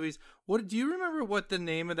baseball movies, what do you remember? What the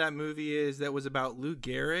name of that movie is that was about Lou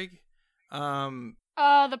Gehrig?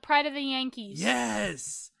 The Pride of the Yankees.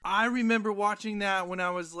 Yes, I remember watching that when I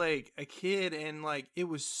was like a kid, and like it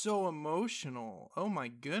was so emotional. Oh my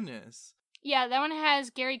goodness! Yeah, that one has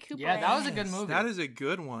Gary Cooper. Yeah, that was a in it. good movie. That is a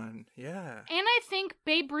good one. Yeah. And I think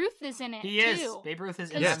Babe Ruth is in it He too. is. Babe Ruth is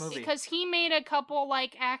in Yes. that movie. Because he made a couple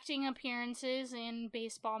like acting appearances in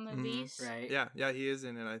baseball movies. Right. Yeah, he is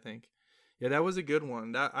in it, I think. Yeah, that was a good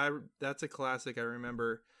one. That's a classic I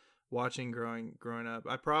remember watching growing up.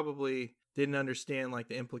 I probably didn't understand like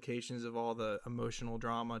the implications of all the emotional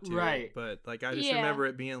drama to Right. it, but like I just Yeah. remember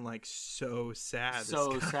it being like so sad.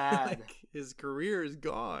 So This guy, sad. like, his career is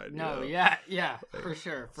gone. No, you know? yeah, for Like,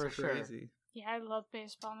 sure, for it's sure. crazy. Yeah, I love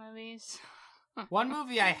baseball movies. One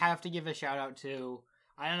movie I have to give a shout out to,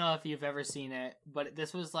 I don't know if you've ever seen it, but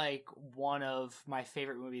this was like one of my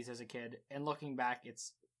favorite movies as a kid. And looking back,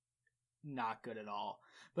 it's not good at all.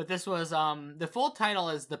 But this was the full title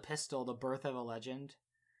is The Pistol: The Birth of a Legend.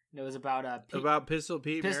 And it was about about Pistol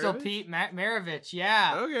Pete Maravich? Pete Maravich,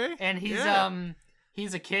 yeah. Okay. And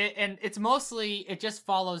he's a kid, and it's mostly it just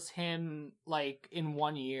follows him like in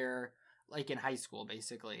 1 year, like in high school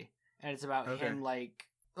basically. And it's about him like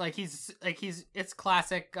he's it's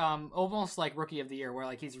classic almost like Rookie of the Year, where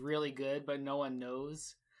like he's really good but no one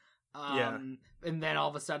knows. And then all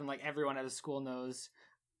of a sudden like everyone at his school knows.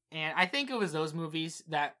 And I think it was those movies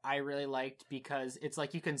that I really liked because it's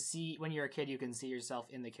like you can see when you're a kid, you can see yourself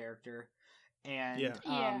in the character. And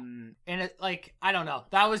and it like I don't know,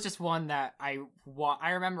 that was just one that I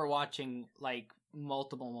remember watching like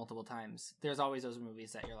multiple times. There's always those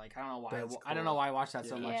movies that you're like, I don't know why Cool. I don't know why I watched that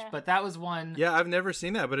so much, but that was one. Yeah, I've never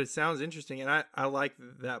seen that, but it sounds interesting, and I like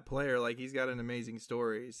that player. Like he's got an amazing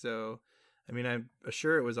story. So I mean, I'm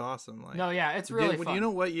sure it was awesome. Like, no, yeah, it's really fun. Do you know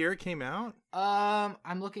what year it came out?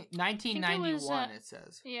 I'm looking 1991. It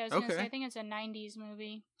says. Yeah, I was gonna say, I think it's a '90s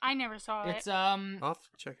movie. I never saw it. It's I'll have to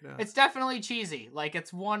check it out. It's definitely cheesy. Like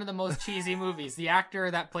it's one of the most cheesy movies. The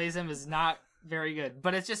actor that plays him is not very good,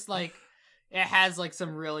 but it's just like it has like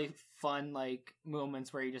some really fun like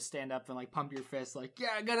moments where you just stand up and like pump your fist, like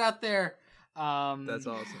yeah, get out there. That's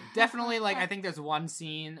awesome. Definitely, like I think there's one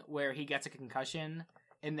scene where he gets a concussion.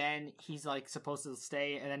 And then he's like supposed to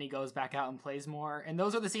stay, and then he goes back out and plays more. And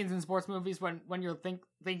those are the scenes in sports movies when you're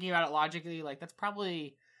thinking about it logically, like that's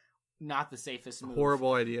probably not the safest move.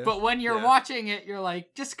 Horrible idea. But when you're watching it, you're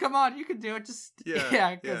like, just come on, you can do it. Just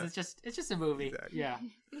because it's just a movie. Exactly. Yeah.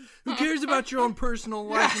 Who cares about your own personal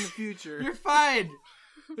life in the future? You're fine.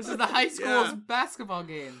 This is the high school's basketball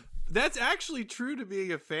game. That's actually true to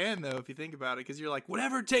being a fan, though, if you think about it, because you're like,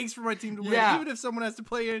 whatever it takes for my team to win, even if someone has to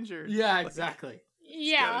play injured. Yeah, exactly.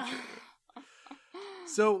 Yeah.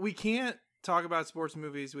 So we can't talk about sports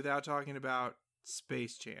movies without talking about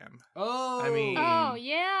Space Jam. Oh, I mean,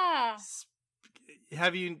 yeah.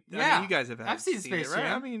 Have you? Yeah, I mean, you guys have. I've seen Space it, right?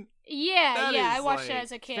 Jam. I mean, I watched it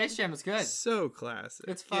as a kid. Space Jam is good. So classic.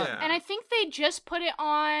 It's fun, and I think they just put it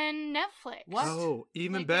on Netflix. What? Oh,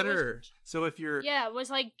 even like, better. So if you're it was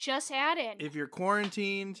like just added. If you're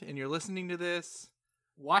quarantined and you're listening to this,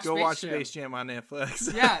 go watch Space Jam on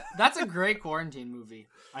Netflix. Yeah, that's a great quarantine movie,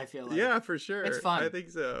 I feel like. Yeah, for sure. It's fun. I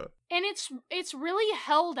think so. And it's really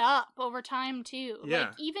held up over time too. Yeah.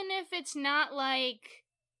 Like even if it's not like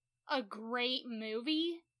a great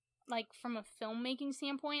movie, like from a filmmaking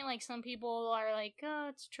standpoint, like some people are like, oh,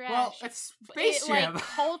 it's trash. Well, it's Space Jam. Like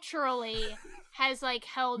culturally has like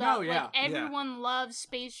held up. Yeah. Like everyone loves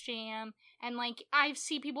Space Jam. And, like, I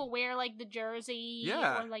see people wear, like, the jersey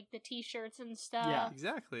or, like, the T-shirts and stuff. Yeah,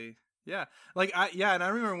 exactly. Yeah. Like, and I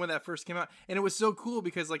remember when that first came out. And it was so cool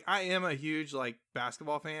because, like, I am a huge, like,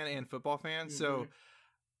 basketball fan and football fan. Mm-hmm. So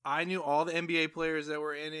I knew all the NBA players that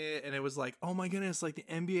were in it. And it was like, oh, my goodness, like, the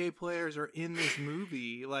NBA players are in this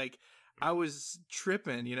movie. Like, I was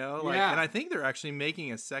tripping, you know? Like, and I think they're actually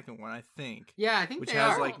making a second one, I think. Yeah, I think which they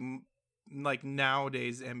has, are. like,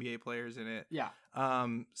 nowadays NBA players in it. Yeah.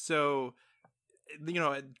 So... You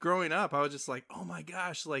know, growing up, I was just like, "Oh my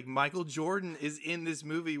gosh!" Like Michael Jordan is in this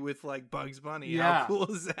movie with like Bugs Bunny. Yeah. How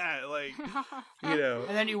cool is that? Like, you know.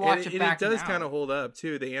 And then you watch it back. And it does kind of hold up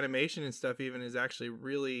too. The animation and stuff even is actually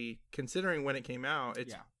really, considering when it came out,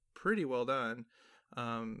 it's pretty well done.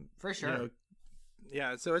 For sure. You know,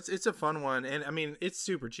 yeah. So it's a fun one, and I mean, it's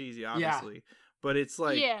super cheesy, obviously, but it's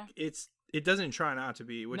like it doesn't try not to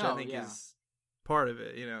be, which I think is part of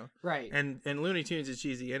it, you know, right? And Looney Tunes is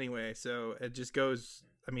cheesy anyway, so it just goes.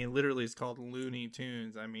 I mean, literally, it's called Looney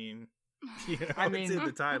Tunes. I mean, you know, I mean, it's in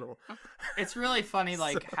the title. It's really funny,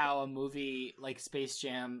 like how a movie like Space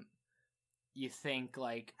Jam, you think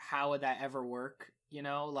like, how would that ever work? You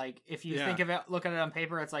know, like if you think of it, look at it on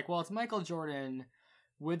paper, it's like, well, it's Michael Jordan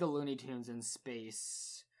with the Looney Tunes in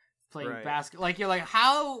space playing basketball. Like you're like,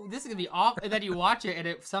 how this is gonna be off, and then you watch it and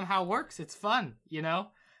it somehow works. It's fun, you know.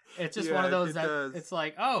 It's just one of those that it's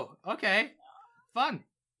like, oh, okay, fun.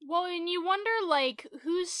 Well, and you wonder, like,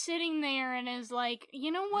 who's sitting there and is like,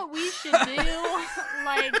 you know what we should do?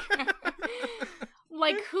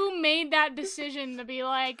 like, who made that decision to be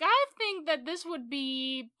like, I think that this would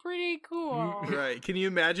be pretty cool. Right. Can you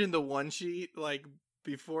imagine the one sheet, like,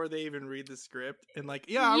 before they even read the script? And like,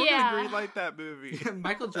 we're going to greenlight that movie.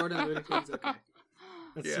 Michael Jordan, Looney Tunes, okay.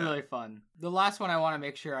 It's really fun. The last one I want to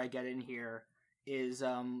make sure I get in here is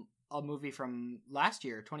a movie from last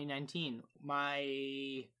year, 2019.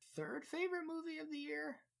 My third favorite movie of the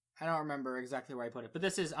year, I don't remember exactly where I put it, but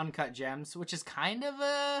this is Uncut Gems, which is kind of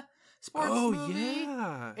a sports movie.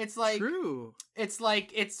 Yeah, It's like true. It's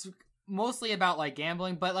mostly about like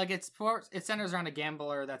gambling, but like it's sports. It centers around a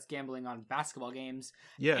gambler that's gambling on basketball games.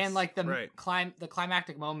 Yes, And like the right. the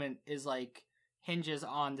climactic moment is like hinges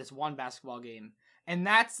on this one basketball game, and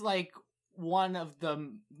that's like one of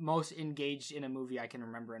the most engaged in a movie I can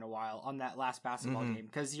remember in a while on that last basketball game,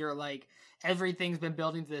 because you're like, everything's been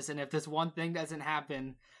building to this, and if this one thing doesn't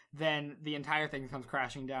happen, then the entire thing comes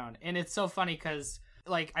crashing down. And it's so funny because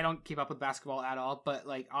like I don't keep up with basketball at all, but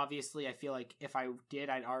like obviously I feel like if I did,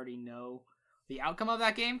 I'd already know the outcome of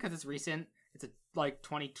that game because it's recent. It's a like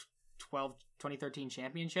 2012 2013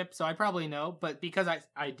 championship, so I probably know, but because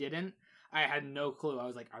I didn't, I had no clue. I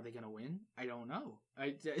was like, are they gonna win? I don't know.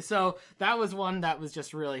 So that was one that was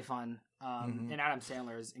just really fun. And Adam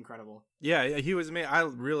Sandler is incredible. Yeah, he was amazing. I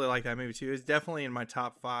really like that movie too. It's definitely in my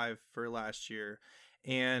top 5 for last year.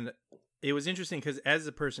 And it was interesting because as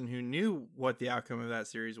a person who knew what the outcome of that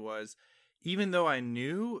series was, even though I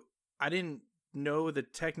knew, I didn't know the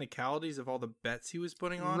technicalities of all the bets he was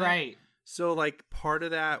putting on it. Right. So like part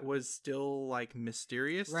of that was still like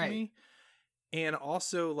mysterious to me. And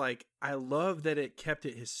also like I love that it kept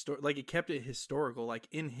it historical, like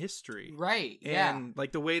in history. Right. And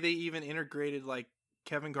like the way they even integrated like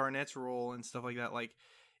Kevin Garnett's role and stuff like that, like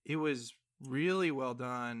it was really well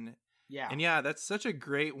done. Yeah. And yeah, that's such a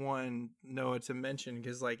great one, Noah, to mention,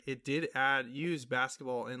 because like it did use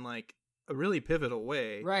basketball in like a really pivotal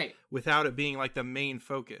way, right, without it being like the main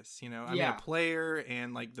focus, you know. I mean, Yeah. a player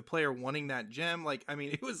and like the player wanting that gem, like I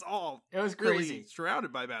mean, it was crazy. really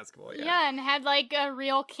surrounded by basketball. Yeah, and had like a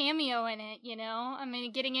real cameo in it, you know? I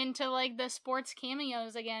mean, getting into like the sports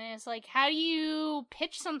cameos again, it's like, how do you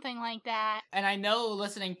pitch something like that? And I know,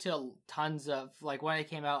 listening to tons of, like, when it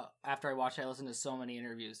came out after I watched it, I listened to so many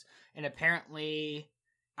interviews, and apparently,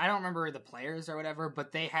 I don't remember the players or whatever,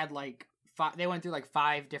 but they had like they went through like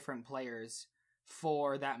 5 different players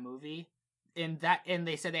for that movie, and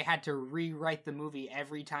they said they had to rewrite the movie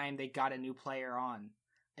every time they got a new player on,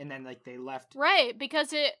 and then like they left, right,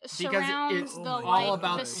 because it surrounds it's the all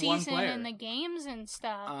about the one season player. and the games and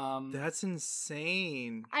stuff. That's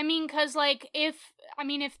insane. I mean, because like if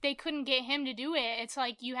they couldn't get him to do it, it's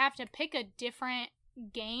like you have to pick a different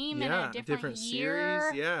game and a different year.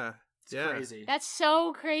 series. Yeah. It's crazy. That's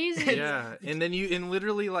so crazy. Yeah, and then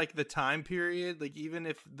literally like the time period, like even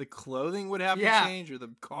if the clothing would have to change or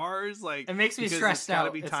the cars, like it makes me because stressed it's gotta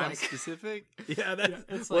out. be It's time like... specific. Yeah,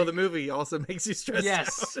 that's well, the movie also makes you stressed out.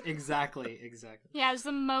 Yes, exactly. Yeah, it's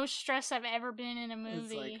the most stress I've ever been in a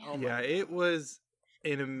movie. It's like, oh yeah, it was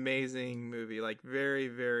an amazing movie, like very,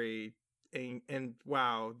 very. And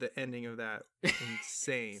wow, the ending of that,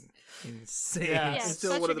 insane. Yeah, it's it's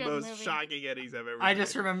still one of the good most movie. shocking endings I've ever I seen.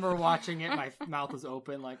 just remember watching it, my mouth was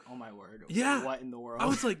open, like, oh my word. Yeah. What in the world? I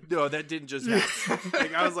was like, no, that didn't just happen.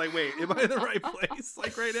 Like, I was like, wait, am I in the right place?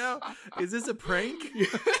 Like right now? Is this a prank?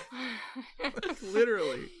 Like,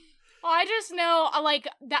 literally. Well, I just know, like,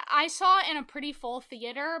 that I saw it in a pretty full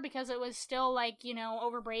theater because it was still, like, you know,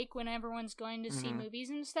 over break when everyone's going to see movies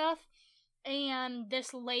and stuff. And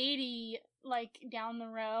this lady, like, down the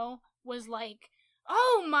row was like,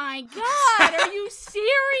 oh my god, are you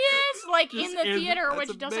serious? Like, in the theater,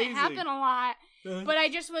 which doesn't happen a lot. But I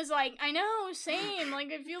just was like, I know, same.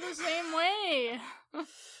 Like, I feel the same way.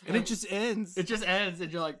 And it just ends. It just ends,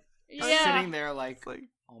 and you're like, sitting there like,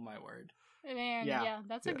 oh my word. Man, yeah,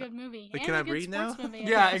 that's a good movie. Like, and can a I good breathe now? sports movie, I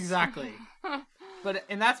Yeah, guess. exactly.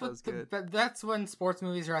 And that's what good. that's when sports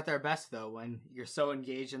movies are at their best, though, when you're so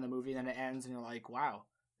engaged in the movie, then it ends, and you're like, wow,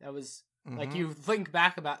 that was like, you think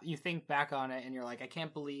back on it, and you're like, I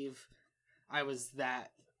can't believe I was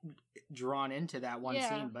that drawn into that one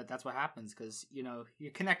scene. But that's what happens, because you know, you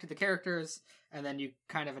connect to the characters, and then you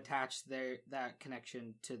kind of attach that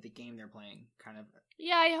connection to the game they're playing, kind of.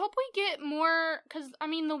 Yeah, I hope we get more, because, I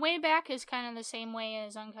mean, The Way Back is kind of the same way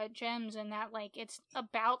as Uncut Gems, in that, like, it's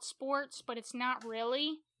about sports, but it's not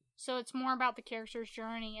really. So it's more about the character's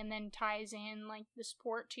journey and then ties in, like, the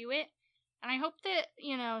sport to it. And I hope that,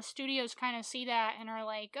 you know, studios kind of see that and are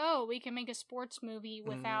like, oh, we can make a sports movie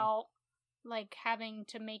without, like, having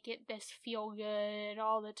to make it this feel-good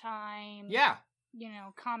all the time. Yeah. You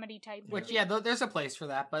know, comedy type movie. Which, yeah, there's a place for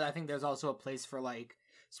that, but I think there's also a place for, like,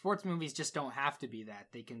 sports movies just don't have to be that.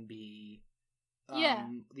 They can be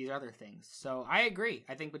these other things. So I agree.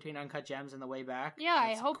 I think between Uncut Gems and The Way Back. Yeah,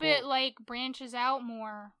 I hope it, like, branches out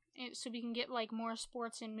more so we can get, like, more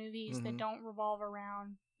sports in movies that don't revolve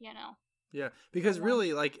around, you know. Yeah, because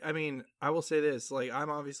really, like, I mean, I will say this, like, I'm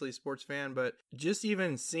obviously a sports fan, but just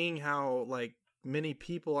even seeing how, like, many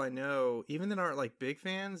people I know, even that aren't, like, big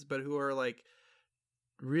fans, but who are, like,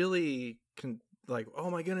 really like, oh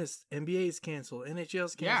my goodness, NBA's canceled,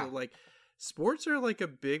 NHL's canceled. Yeah. Like, sports are like a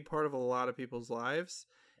big part of a lot of people's lives,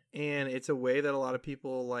 and it's a way that a lot of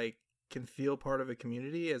people like can feel part of a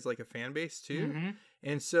community as like a fan base too. Mhm.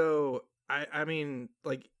 And so I mean,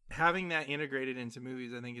 like, having that integrated into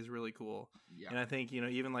movies, I think is really cool. Yeah. And I think,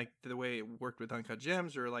 even like the way it worked with Uncut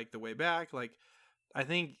Gems or like The Way Back, like, I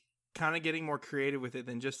think kind of getting more creative with it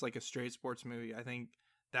than just like a straight sports movie. I think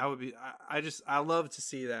that would be, I love to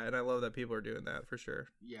see that. And I love that people are doing that for sure.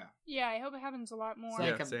 Yeah. Yeah, I hope it happens a lot more. It's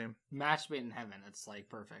like Yeah, a same. match made in heaven. It's like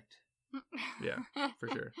perfect. Yeah, for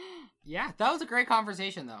sure. Yeah, that was a great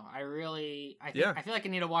conversation though. I Yeah. feel like I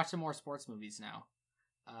need to watch some more sports movies now.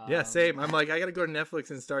 Yeah, same. I'm like, I got to go to Netflix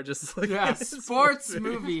and start just looking Yeah, at sports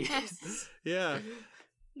movies. Yeah.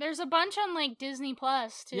 There's a bunch on like Disney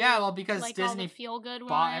Plus too. Yeah, well, because like all Disney the feel good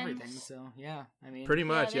bought ones. everything, so yeah. I mean, Pretty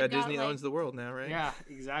much. Yeah, they've got, Disney like- owns the world now, right? yeah,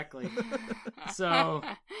 exactly. So,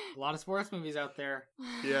 a lot of sports movies out there.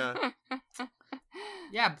 Yeah.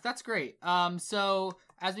 Yeah, but that's great. So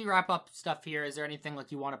as we wrap up stuff here, is there anything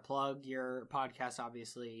like you want to plug? Your podcast,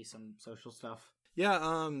 obviously, some social stuff.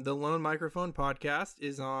 Yeah, the Lone Microphone podcast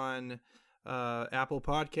is on Apple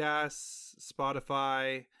Podcasts,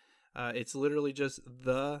 Spotify. It's literally just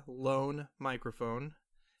The Lone Microphone,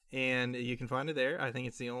 and you can find it there. I think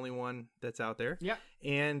it's the only one that's out there. Yeah.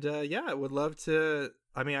 And yeah, I would love to.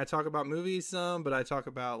 I mean, I talk about movies some, but I talk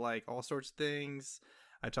about like all sorts of things.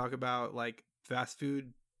 I talk about like fast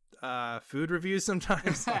food food reviews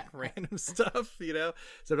sometimes, like random stuff,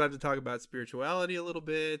 sometimes I talk about spirituality a little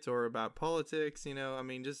bit or about politics, I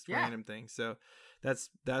mean, just random things. So that's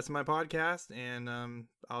my podcast, and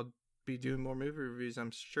I'll be doing more movie reviews,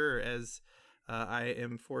 I'm sure, as I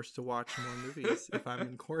am forced to watch more movies if I'm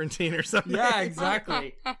in quarantine or something. Yeah,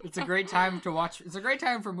 exactly. It's a great time to watch. It's a great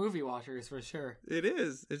time for movie watchers, for sure. It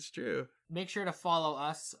is. It's true. Make sure to follow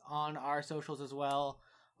us on our socials as well.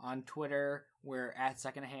 On Twitter, we're at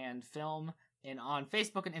Secondhand Film, and on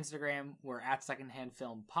Facebook and Instagram, we're at Secondhand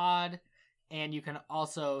Film Pod. And you can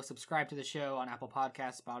also subscribe to the show on Apple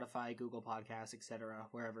Podcasts, Spotify, Google Podcasts, etc.,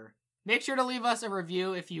 wherever. Make sure to leave us a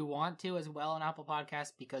review if you want to as well on Apple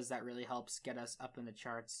Podcasts, because that really helps get us up in the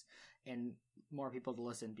charts and more people to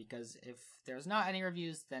listen. Because if there's not any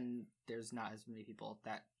reviews, then there's not as many people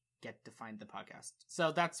that get to find the podcast.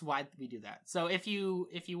 So that's why we do that. So if you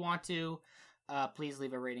want to, please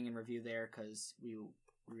leave a rating and review there, because we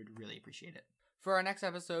would really appreciate it. For our next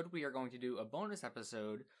episode, we are going to do a bonus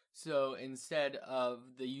episode. So instead of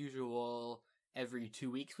the usual every 2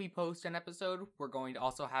 weeks we post an episode, we're going to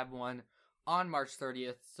also have one on March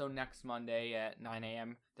 30th, so next Monday at 9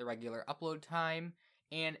 a.m., the regular upload time.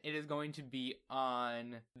 And it is going to be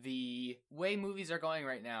on the way movies are going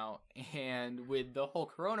right now, and with the whole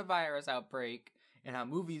coronavirus outbreak and how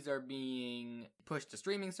movies are being pushed to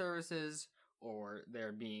streaming services, or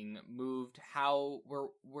they're being moved, how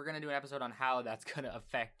we're going to do an episode on how that's going to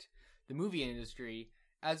affect the movie industry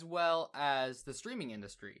as well as the streaming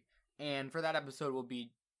industry. And for that episode, we'll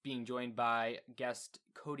be being joined by guest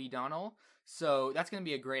Cody Donnell. So that's going to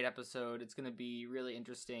be a great episode. It's going to be really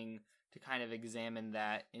interesting to kind of examine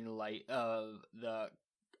that in light of the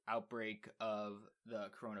outbreak of the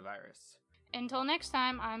coronavirus. Until next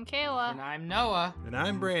time, I'm Kayla. And I'm Noah. And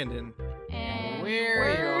I'm Brandon. And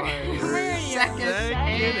We're your we're your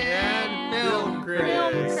second-hand film critics.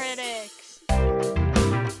 Film critics.